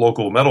successful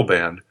local metal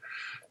band,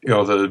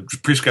 the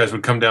Priest guys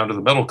would come down to the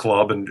metal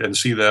club and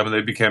see them, and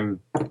they became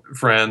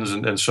friends.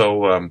 And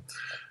so,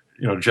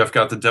 Jeff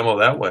got the demo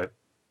that way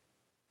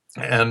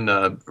and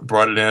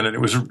brought it in, and it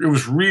was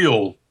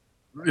real.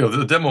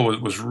 The demo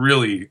was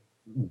really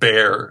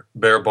bare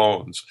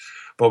bones,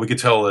 but we could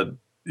tell that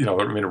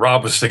I mean,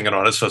 Rob was singing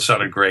on it, so it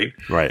sounded great.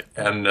 Right.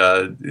 And,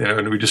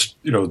 and we just,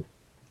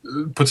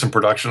 put some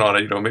production on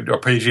it,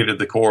 arpeggiated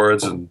the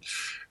chords and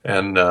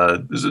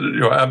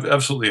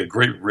absolutely a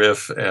great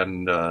riff.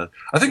 And I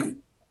think,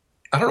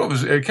 I don't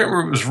know, I can't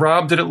remember if it was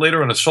Rob did it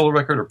later on a solo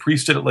record or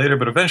Priest did it later,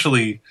 but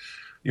eventually,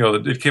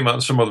 it came out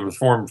in some other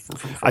form.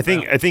 I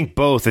think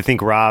both. I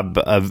think Rob,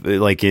 I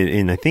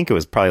think it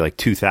was probably like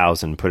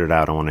 2000, put it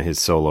out on one of his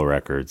solo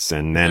records,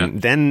 and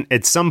then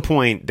at some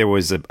point there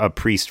was a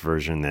Priest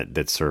version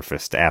that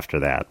surfaced after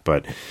that.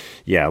 But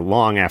yeah,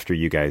 long after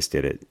you guys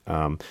did it,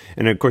 and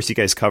of course you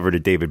guys covered a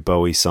David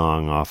Bowie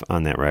song off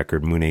on that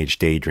record, Moon Age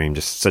Daydream,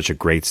 just such a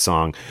great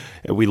song.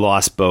 We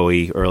lost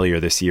Bowie earlier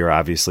this year.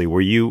 Obviously,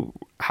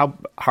 how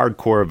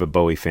hardcore of a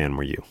Bowie fan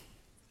were you?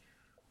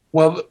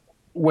 Well,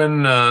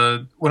 when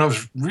I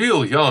was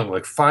real young,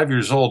 like 5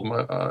 years old,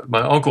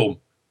 my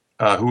uncle,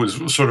 who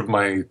was sort of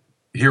my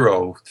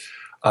hero,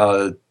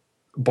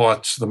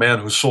 bought The Man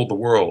Who Sold the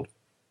World,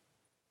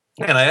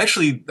 and I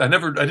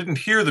didn't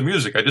hear the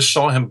music. I just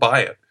saw him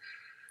buy it,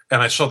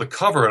 and I saw the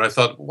cover, and I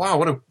thought, wow,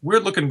 what a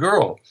weird looking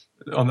girl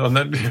on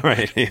that.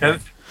 Right. Yeah.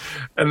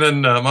 And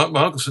then my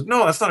uncle said,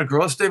 no, that's not a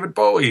girl, it's David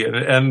Bowie,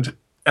 and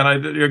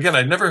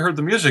I never heard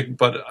the music,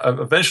 but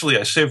eventually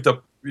I saved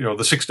up the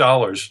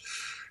 $6.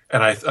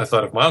 And I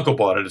thought, if my uncle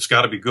bought it, it's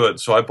got to be good.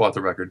 So I bought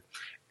the record,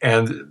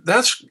 and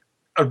that's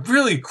a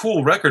really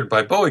cool record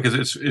by Bowie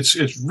because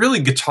it's really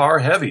guitar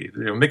heavy.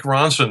 Mick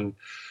Ronson,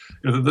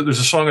 there's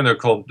a song in there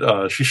called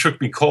 "She Shook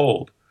Me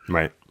Cold,"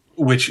 right?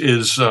 Which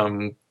is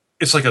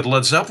it's like a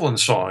Led Zeppelin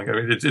song. I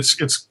mean,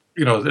 it's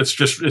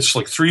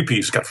like 3-piece.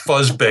 It's got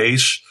fuzz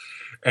bass,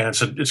 and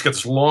it's got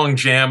this long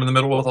jam in the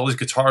middle with all these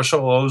guitar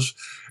solos,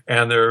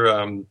 and they're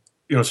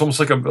it's almost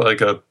like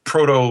a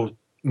proto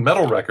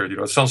metal record.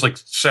 It sounds like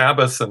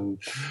Sabbath, and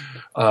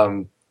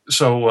it's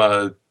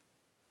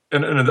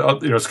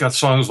got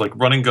songs like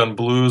Running Gun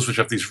Blues, which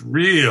have these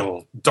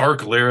real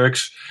dark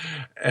lyrics,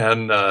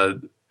 and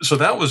so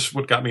that was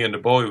what got me into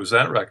Bowie, was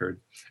that record.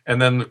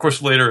 And then of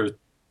course later,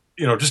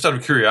 just out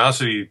of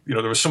curiosity,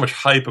 there was so much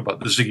hype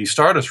about the Ziggy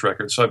Stardust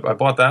record, so I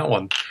bought that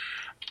one,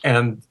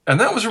 and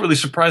that was a really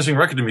surprising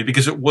record to me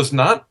because it was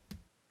not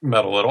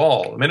metal at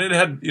all. I mean, it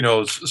had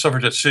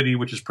Suffragette City,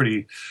 which has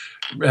pretty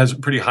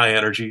high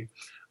energy.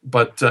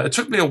 But it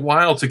took me a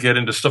while to get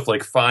into stuff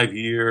like 5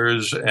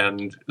 Years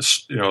and,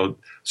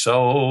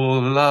 So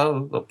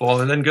Love, the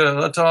Boy and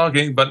Girl Are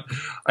Talking. But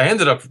I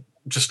ended up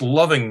just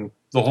loving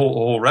the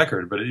whole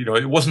record. But,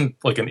 it wasn't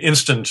like an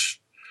instant,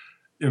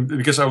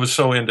 because I was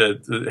so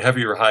into the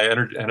heavier, high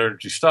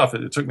energy stuff.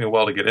 It took me a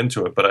while to get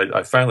into it. But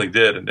I finally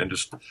did. And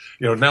just,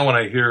 now when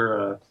I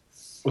hear,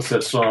 what's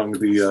that song?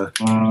 The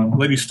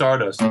Lady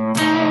Stardust. I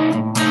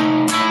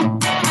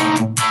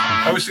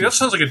always think that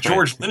sounds like a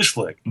George Lynch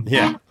flick.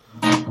 Yeah.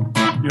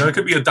 It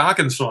could be a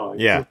Dawkins song.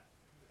 Yeah.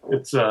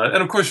 It's and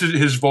of course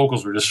his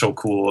vocals were just so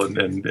cool,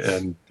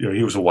 and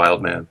he was a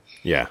wild man.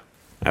 Yeah,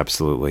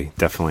 absolutely,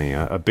 definitely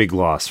a big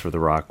loss for the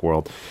rock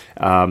world.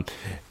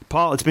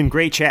 Paul, it's been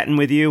great chatting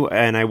with you,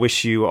 and I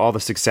wish you all the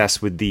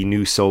success with the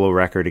new solo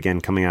record, again,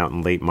 coming out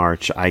in late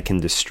March, I Can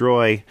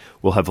Destroy.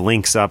 We'll have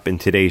links up in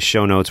today's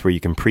show notes where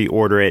you can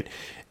pre-order it,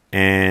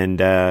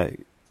 and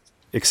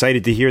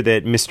excited to hear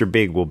that Mr.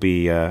 Big will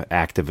be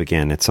active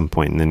again at some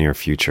point in the near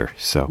future.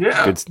 So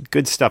yeah.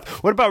 Good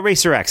stuff. What about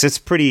Racer X? It's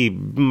pretty.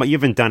 You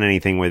haven't done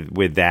anything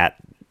with that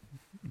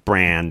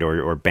brand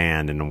or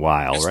band in a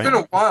while, right? It's been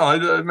a while.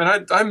 I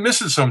mean, I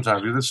miss it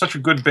sometimes. It's such a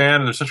good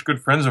band, and they're such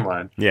good friends of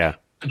mine. Yeah.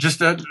 Just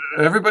that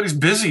everybody's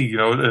busy,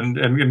 and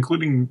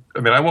including. I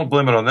mean, I won't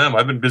blame it on them.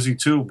 I've been busy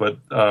too, but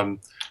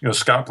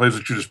Scott plays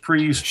with Judas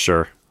Priest.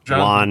 Sure.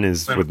 Juan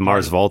is with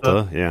Mars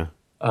Volta. Yeah.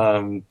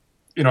 I'm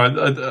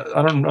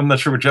not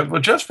sure what Jeff.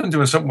 But Jeff's been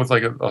doing something with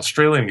like an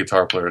Australian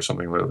guitar player or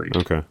something lately.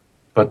 Okay.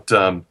 But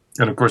and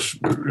of course,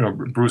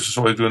 Bruce is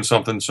always doing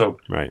something. So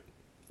right.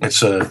 It's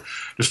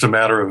just a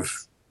matter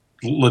of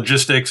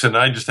logistics, and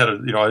I just had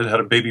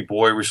a baby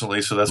boy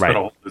recently, so that's been a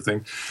whole other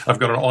thing. I've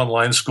got an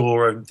online school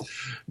where I'm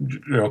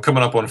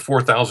coming up on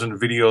 4,000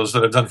 videos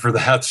that I've done for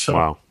that. So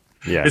wow.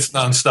 Yeah. It's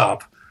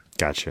nonstop.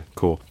 Gotcha.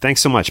 Cool. Thanks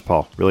so much,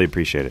 Paul. Really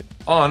appreciate it.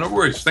 Oh, no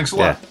worries. Thanks a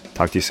lot. Yeah.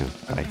 Talk to you soon.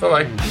 Bye.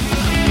 Bye-bye.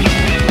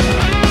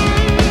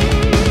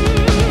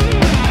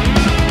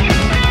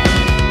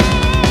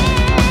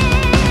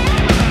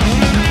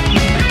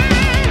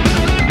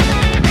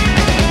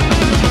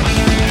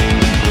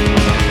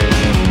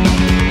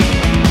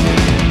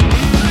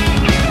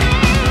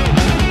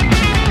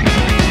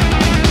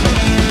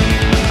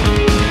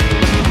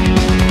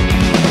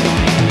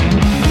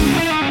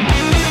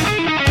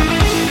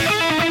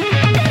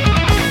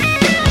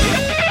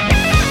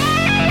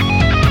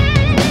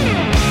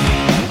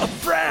 A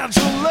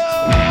fragile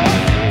love.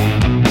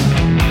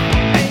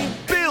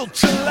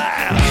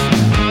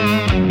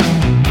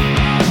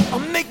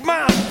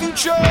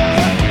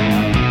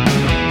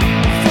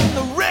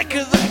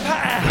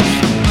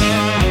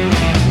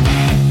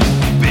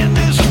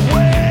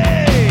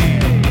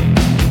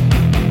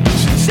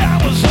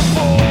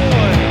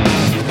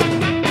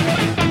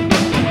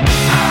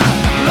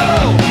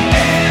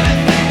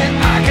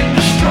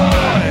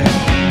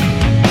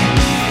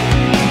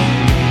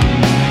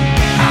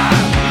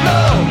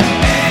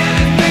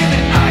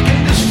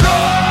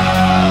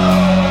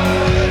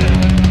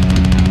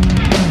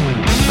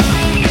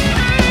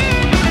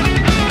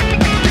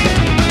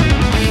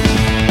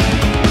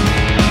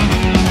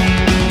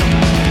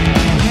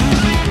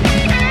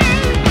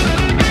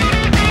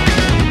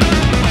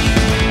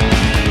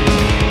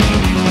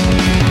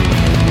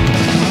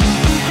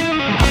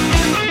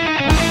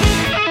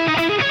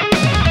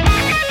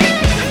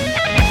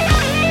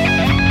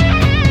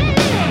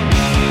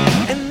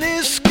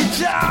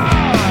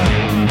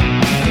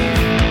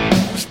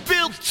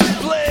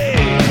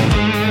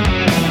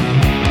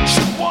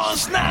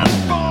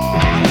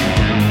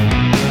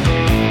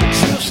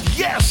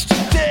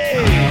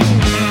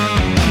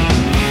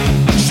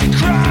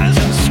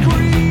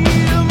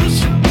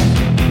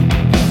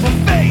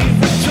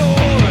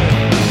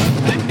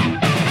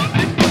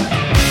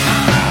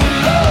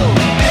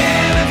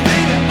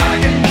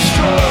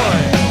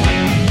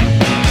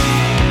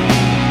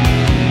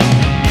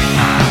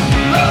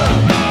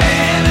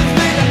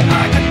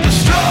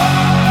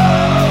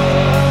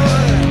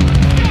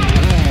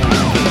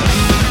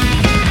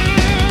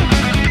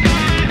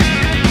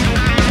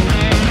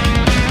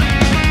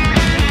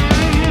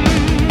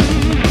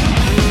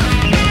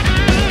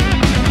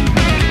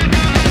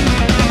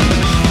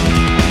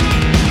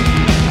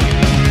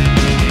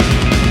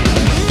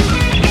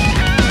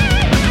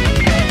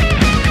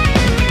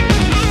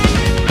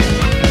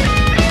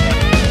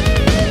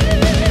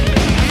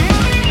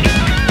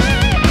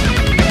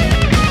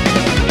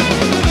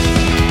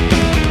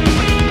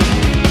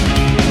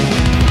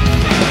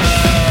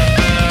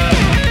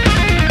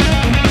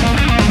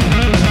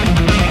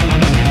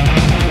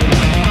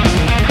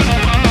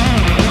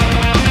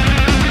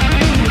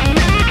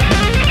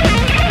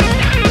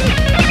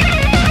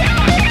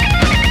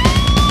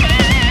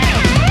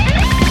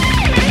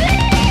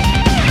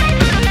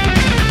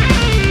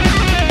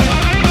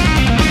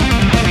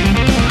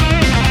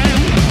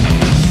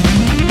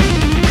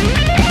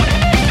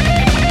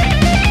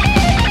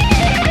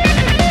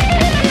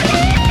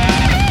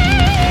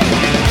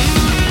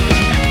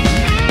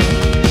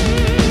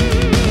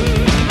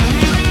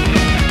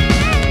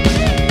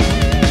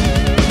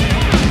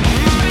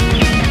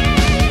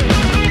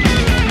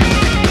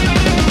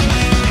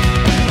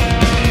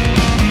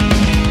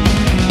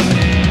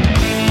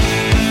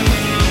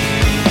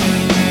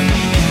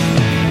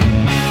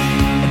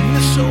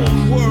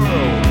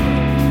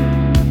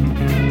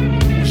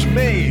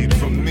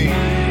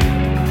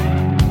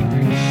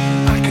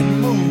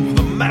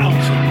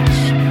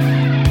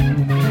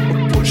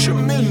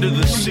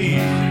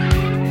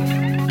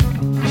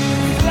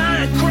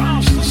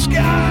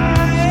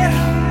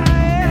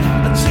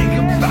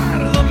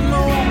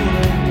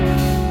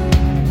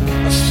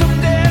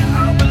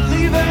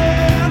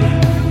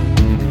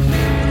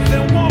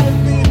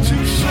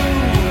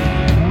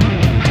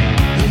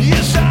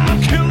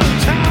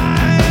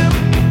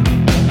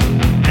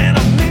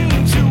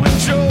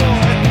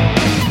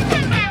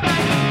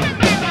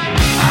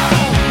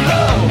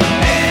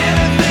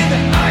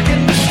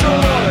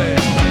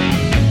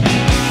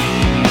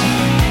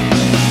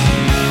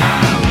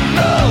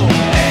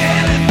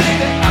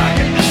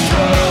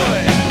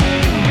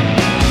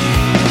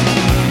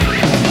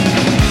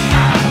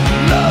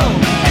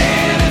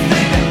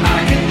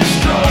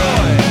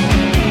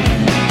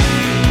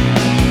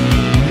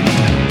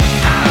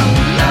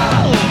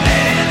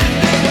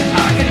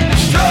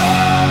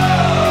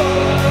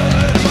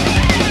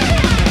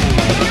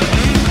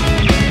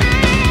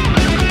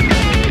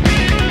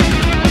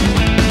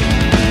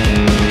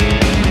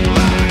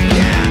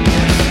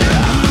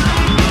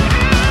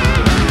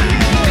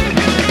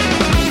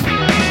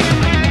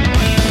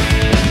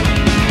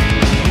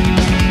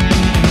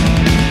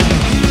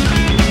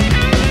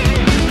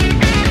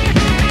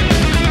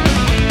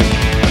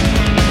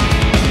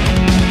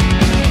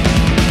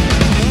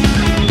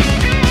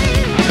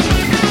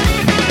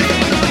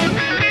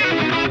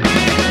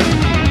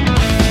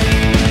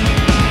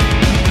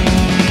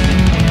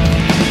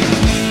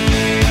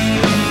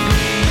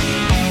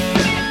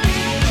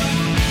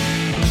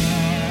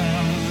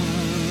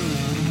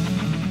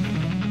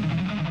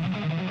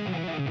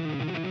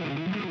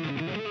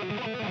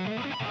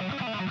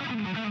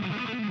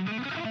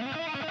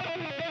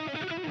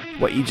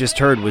 What you just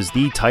heard was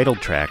the title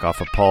track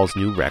off of Paul's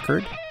new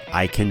record,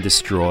 I Can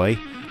Destroy,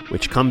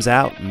 which comes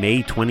out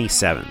May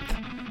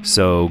 27th.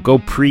 So go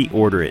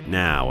pre-order it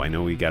now. I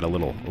know we got a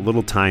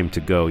little time to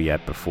go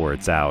yet before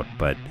it's out,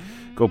 but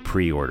go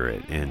pre-order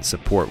it and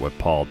support what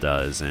Paul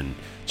does. And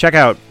check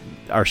out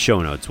our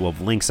show notes. We'll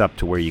have links up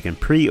to where you can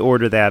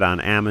pre-order that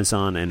on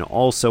Amazon, and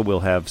also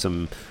we'll have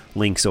some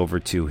links over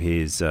to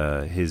his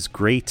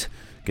great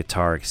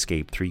Guitar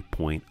Escape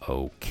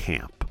 3.0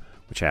 camp,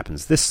 which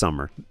happens this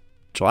summer,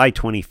 July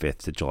 25th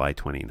to July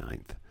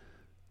 29th.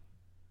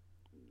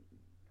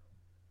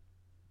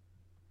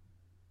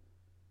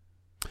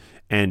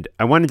 And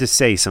I wanted to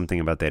say something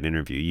about that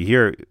interview. You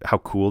hear how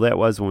cool that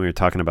was when we were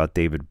talking about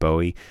David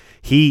Bowie.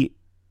 He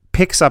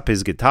picks up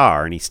his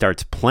guitar and he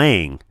starts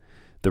playing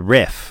the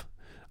riff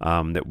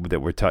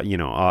that we're talking,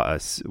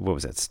 what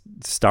was that,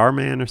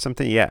 Starman or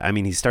something? Yeah, I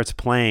mean, he starts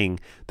playing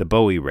the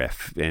Bowie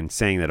riff and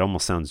saying that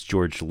almost sounds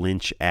George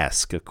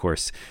Lynch-esque. Of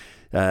course,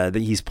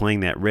 he's playing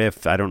that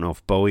riff. I don't know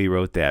if Bowie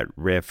wrote that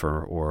riff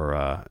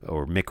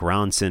or Mick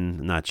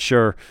Ronson, not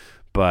sure.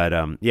 But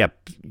yeah,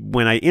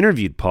 when I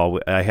interviewed Paul,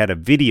 I had a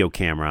video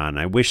camera on.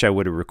 I wish I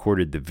would have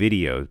recorded the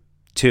video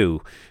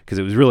too, because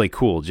it was really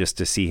cool just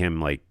to see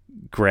him like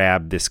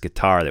grab this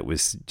guitar that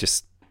was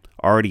just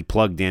already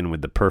plugged in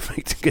with the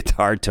perfect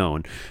guitar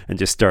tone and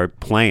just start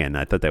playing.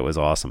 I thought that was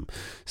awesome.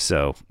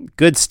 So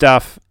good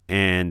stuff.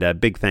 And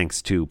big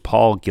thanks to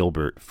Paul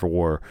Gilbert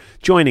for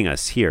joining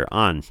us here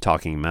on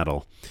Talking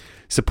Metal.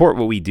 Support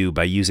what we do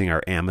by using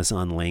our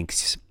Amazon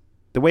links.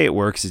 The way it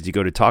works is you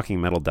go to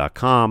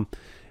talkingmetal.com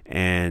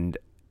and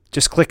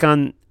just click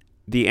on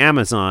the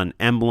Amazon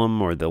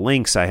emblem or the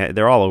links.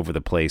 They're all over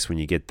the place when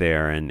you get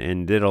there,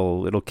 and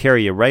it'll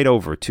carry you right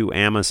over to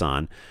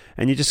Amazon.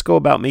 And you just go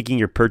about making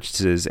your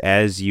purchases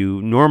as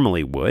you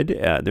normally would.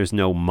 There's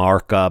no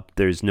markup.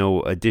 There's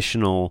no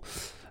additional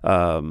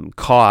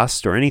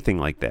cost or anything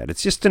like that.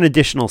 It's just an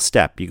additional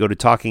step. You go to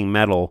Talking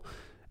Metal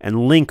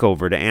and link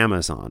over to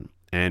Amazon,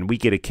 and we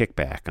get a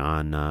kickback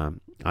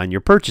on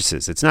your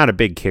purchases. It's not a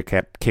big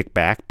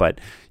kickback, but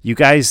you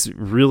guys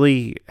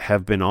really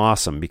have been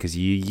awesome because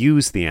you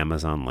use the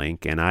Amazon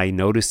link, and I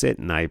notice it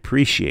and I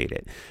appreciate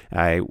it.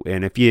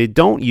 And if you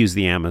don't use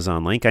the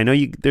Amazon link, I know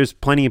there's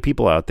plenty of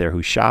people out there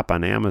who shop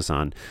on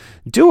Amazon.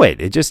 Do it.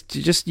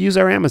 Just use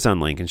our Amazon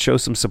link and show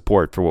some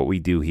support for what we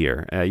do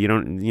here.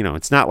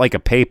 It's not like a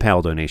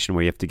PayPal donation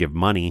where you have to give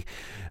money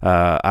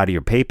out of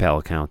your PayPal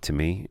account to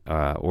me,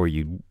 or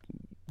you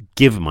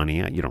give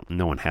money.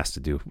 No one has to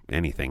do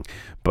anything,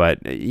 but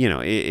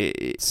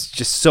it's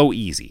just so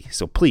easy.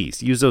 So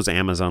please use those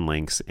Amazon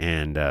links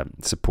and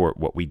support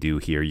what we do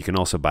here. You can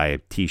also buy a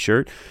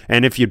t-shirt,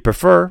 and if you'd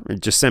prefer,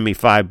 just send me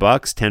 $5,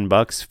 $10,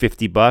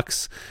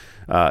 $50.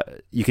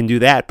 You can do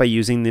that by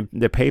using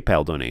the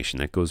PayPal donation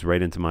that goes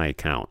right into my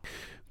account.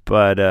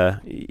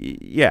 But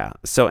yeah,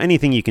 so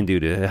anything you can do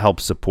to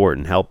help support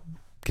and help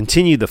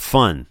continue the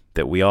fun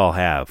that we all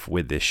have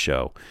with this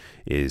show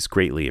is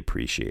greatly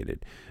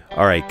appreciated.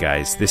 All right,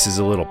 guys, this is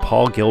a little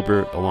Paul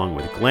Gilbert along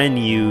with Glenn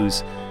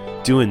Hughes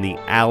doing the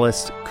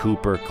Alice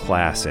Cooper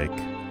classic,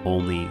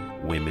 Only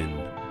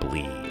Women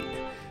Bleed.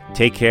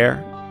 Take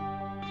care.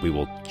 We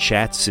will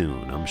chat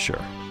soon, I'm sure.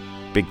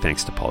 Big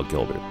thanks to Paul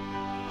Gilbert.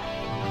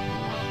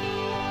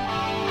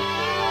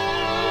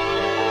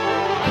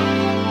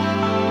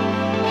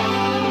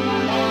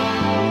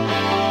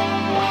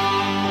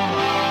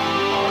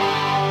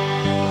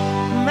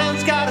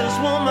 Man's got his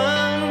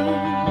woman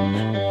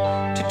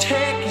to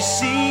take his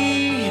seat.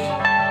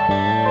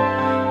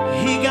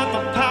 He got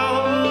the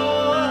power,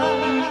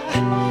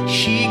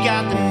 she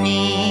got the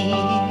need.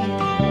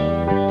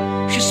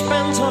 She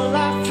spends her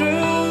life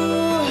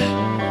through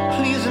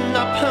pleasing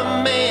up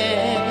her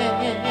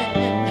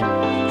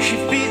man. She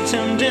feeds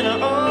him dinner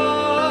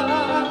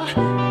or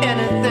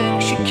anything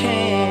she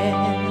can.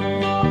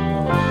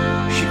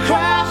 She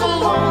cries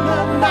alone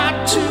at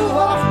night too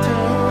often.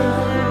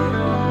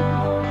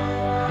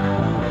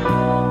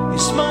 He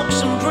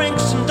smokes and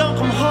drinks and don't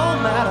come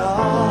home at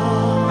all.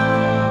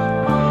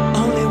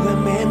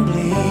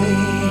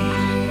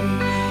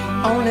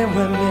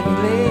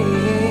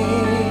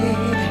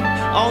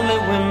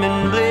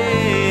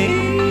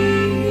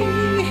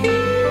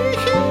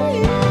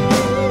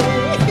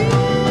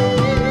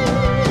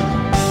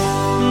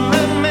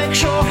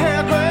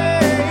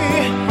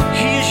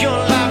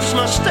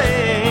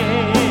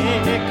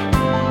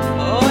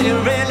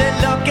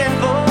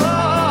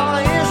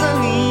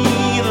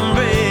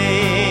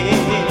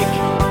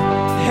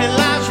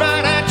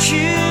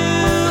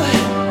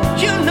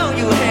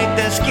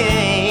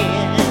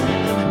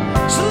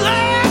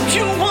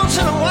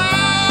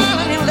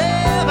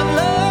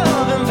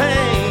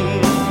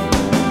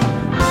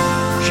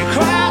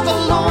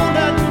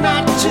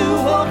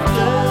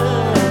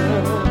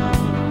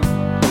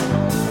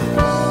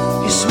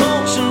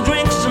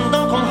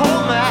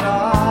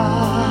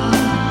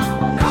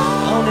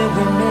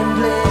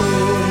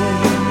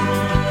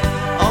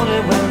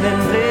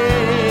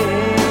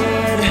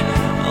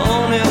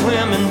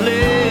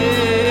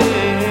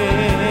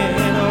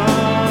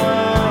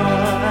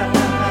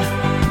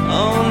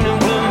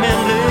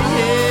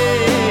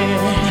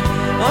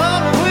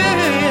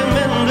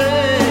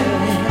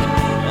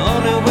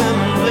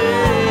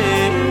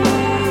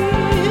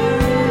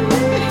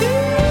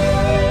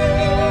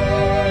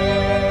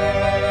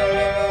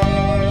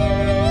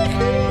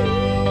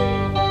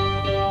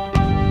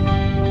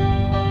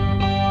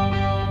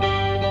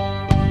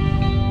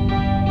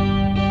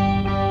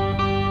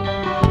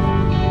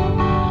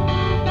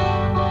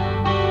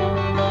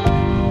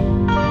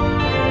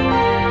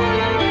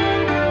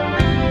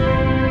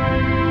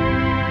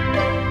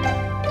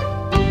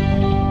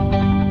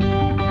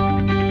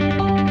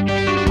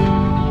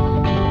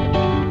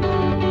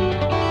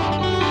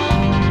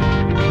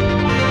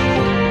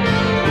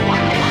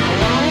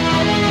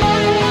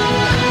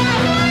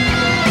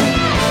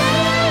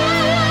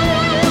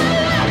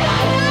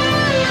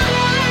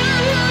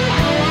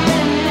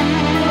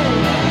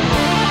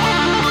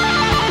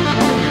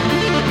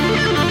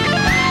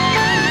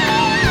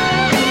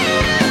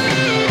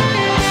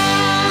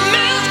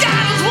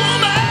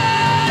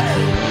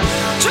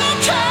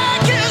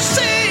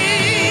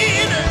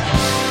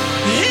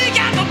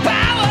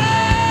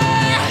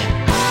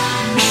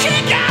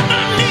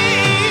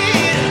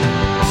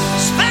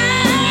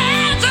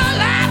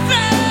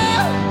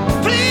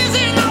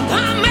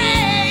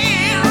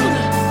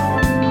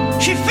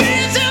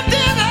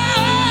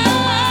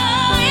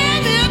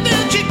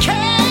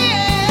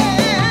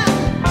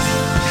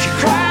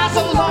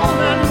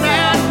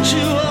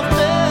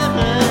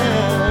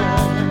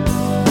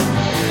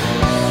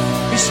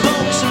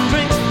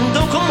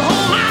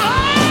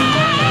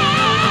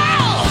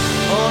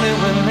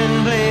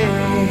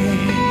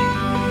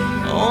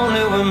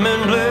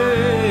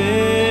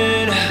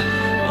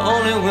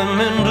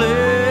 women bleed.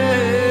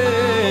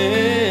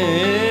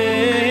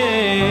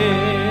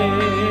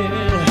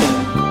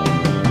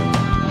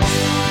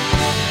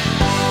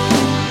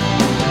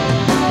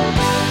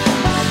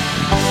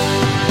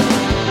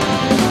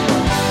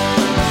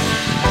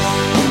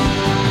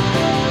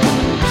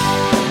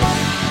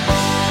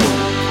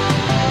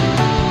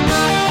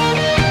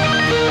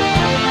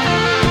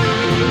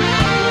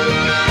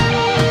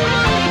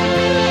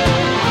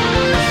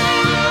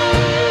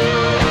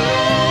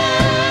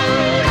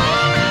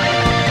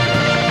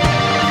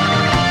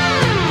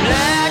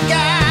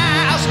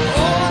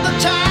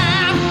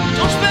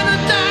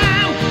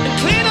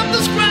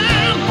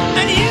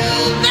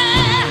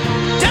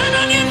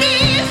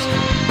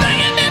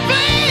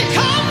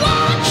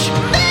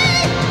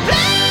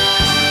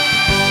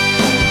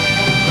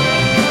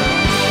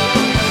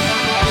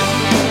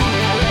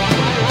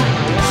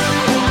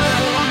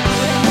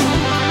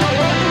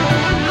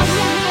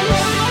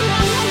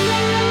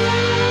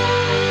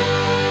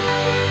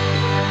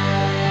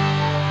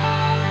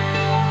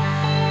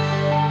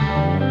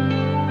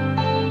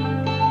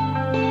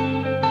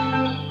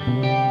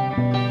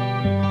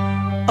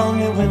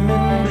 Only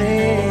women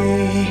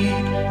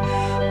bleed.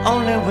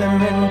 Only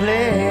women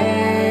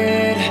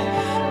bleed.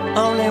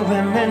 Only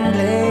women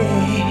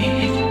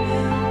bleed.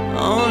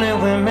 Only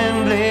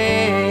women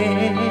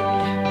bleed.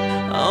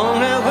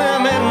 Only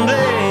women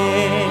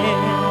bleed.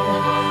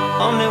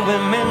 Only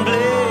women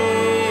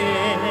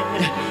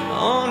bleed.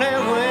 Only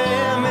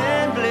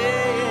women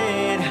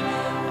bleed.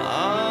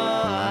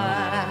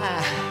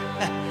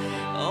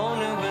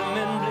 Only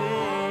women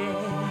bleed.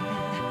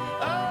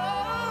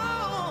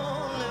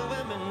 Only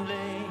women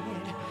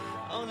bleed.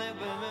 Only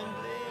women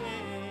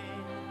bleed.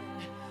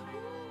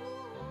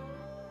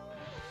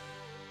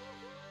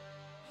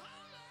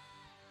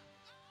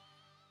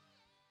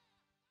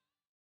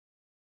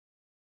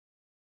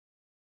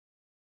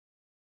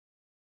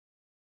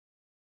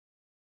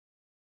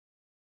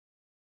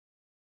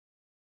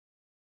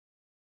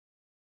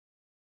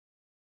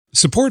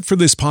 Support for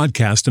this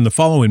podcast and the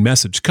following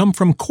message come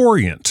from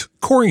Corient.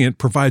 Corient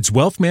provides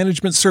wealth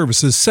management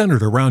services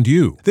centered around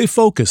you. They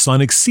focus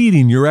on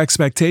exceeding your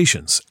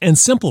expectations and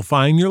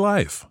simplifying your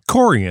life.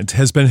 Corient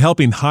has been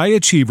helping high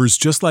achievers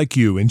just like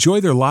you enjoy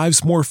their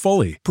lives more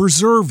fully,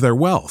 preserve their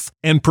wealth,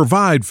 and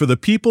provide for the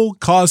people,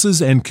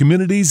 causes, and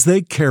communities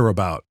they care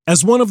about.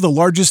 As one of the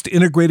largest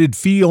integrated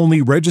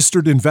fee-only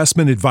registered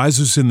investment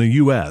advisors in the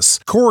U.S.,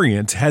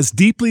 Corient has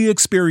deeply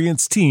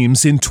experienced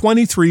teams in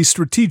 23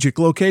 strategic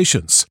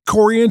locations.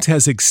 Corient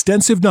has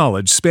extensive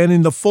knowledge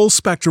spanning the full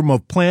spectrum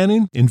of planning,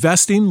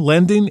 investing,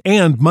 lending,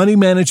 and money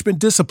management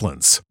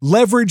disciplines.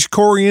 Leverage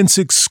Corient's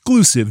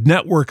exclusive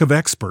network of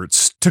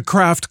experts to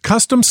craft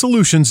custom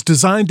solutions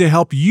designed to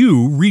help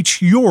you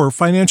reach your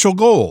financial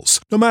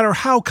goals, no matter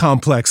how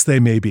complex they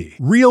may be.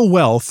 Real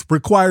wealth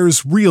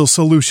requires real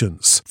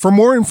solutions. For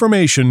more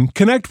information,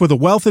 connect with a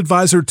wealth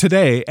advisor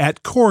today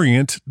at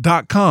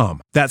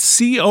Corient.com. That's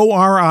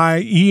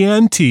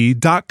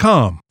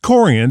Corient.com.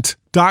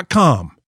 Corient.com.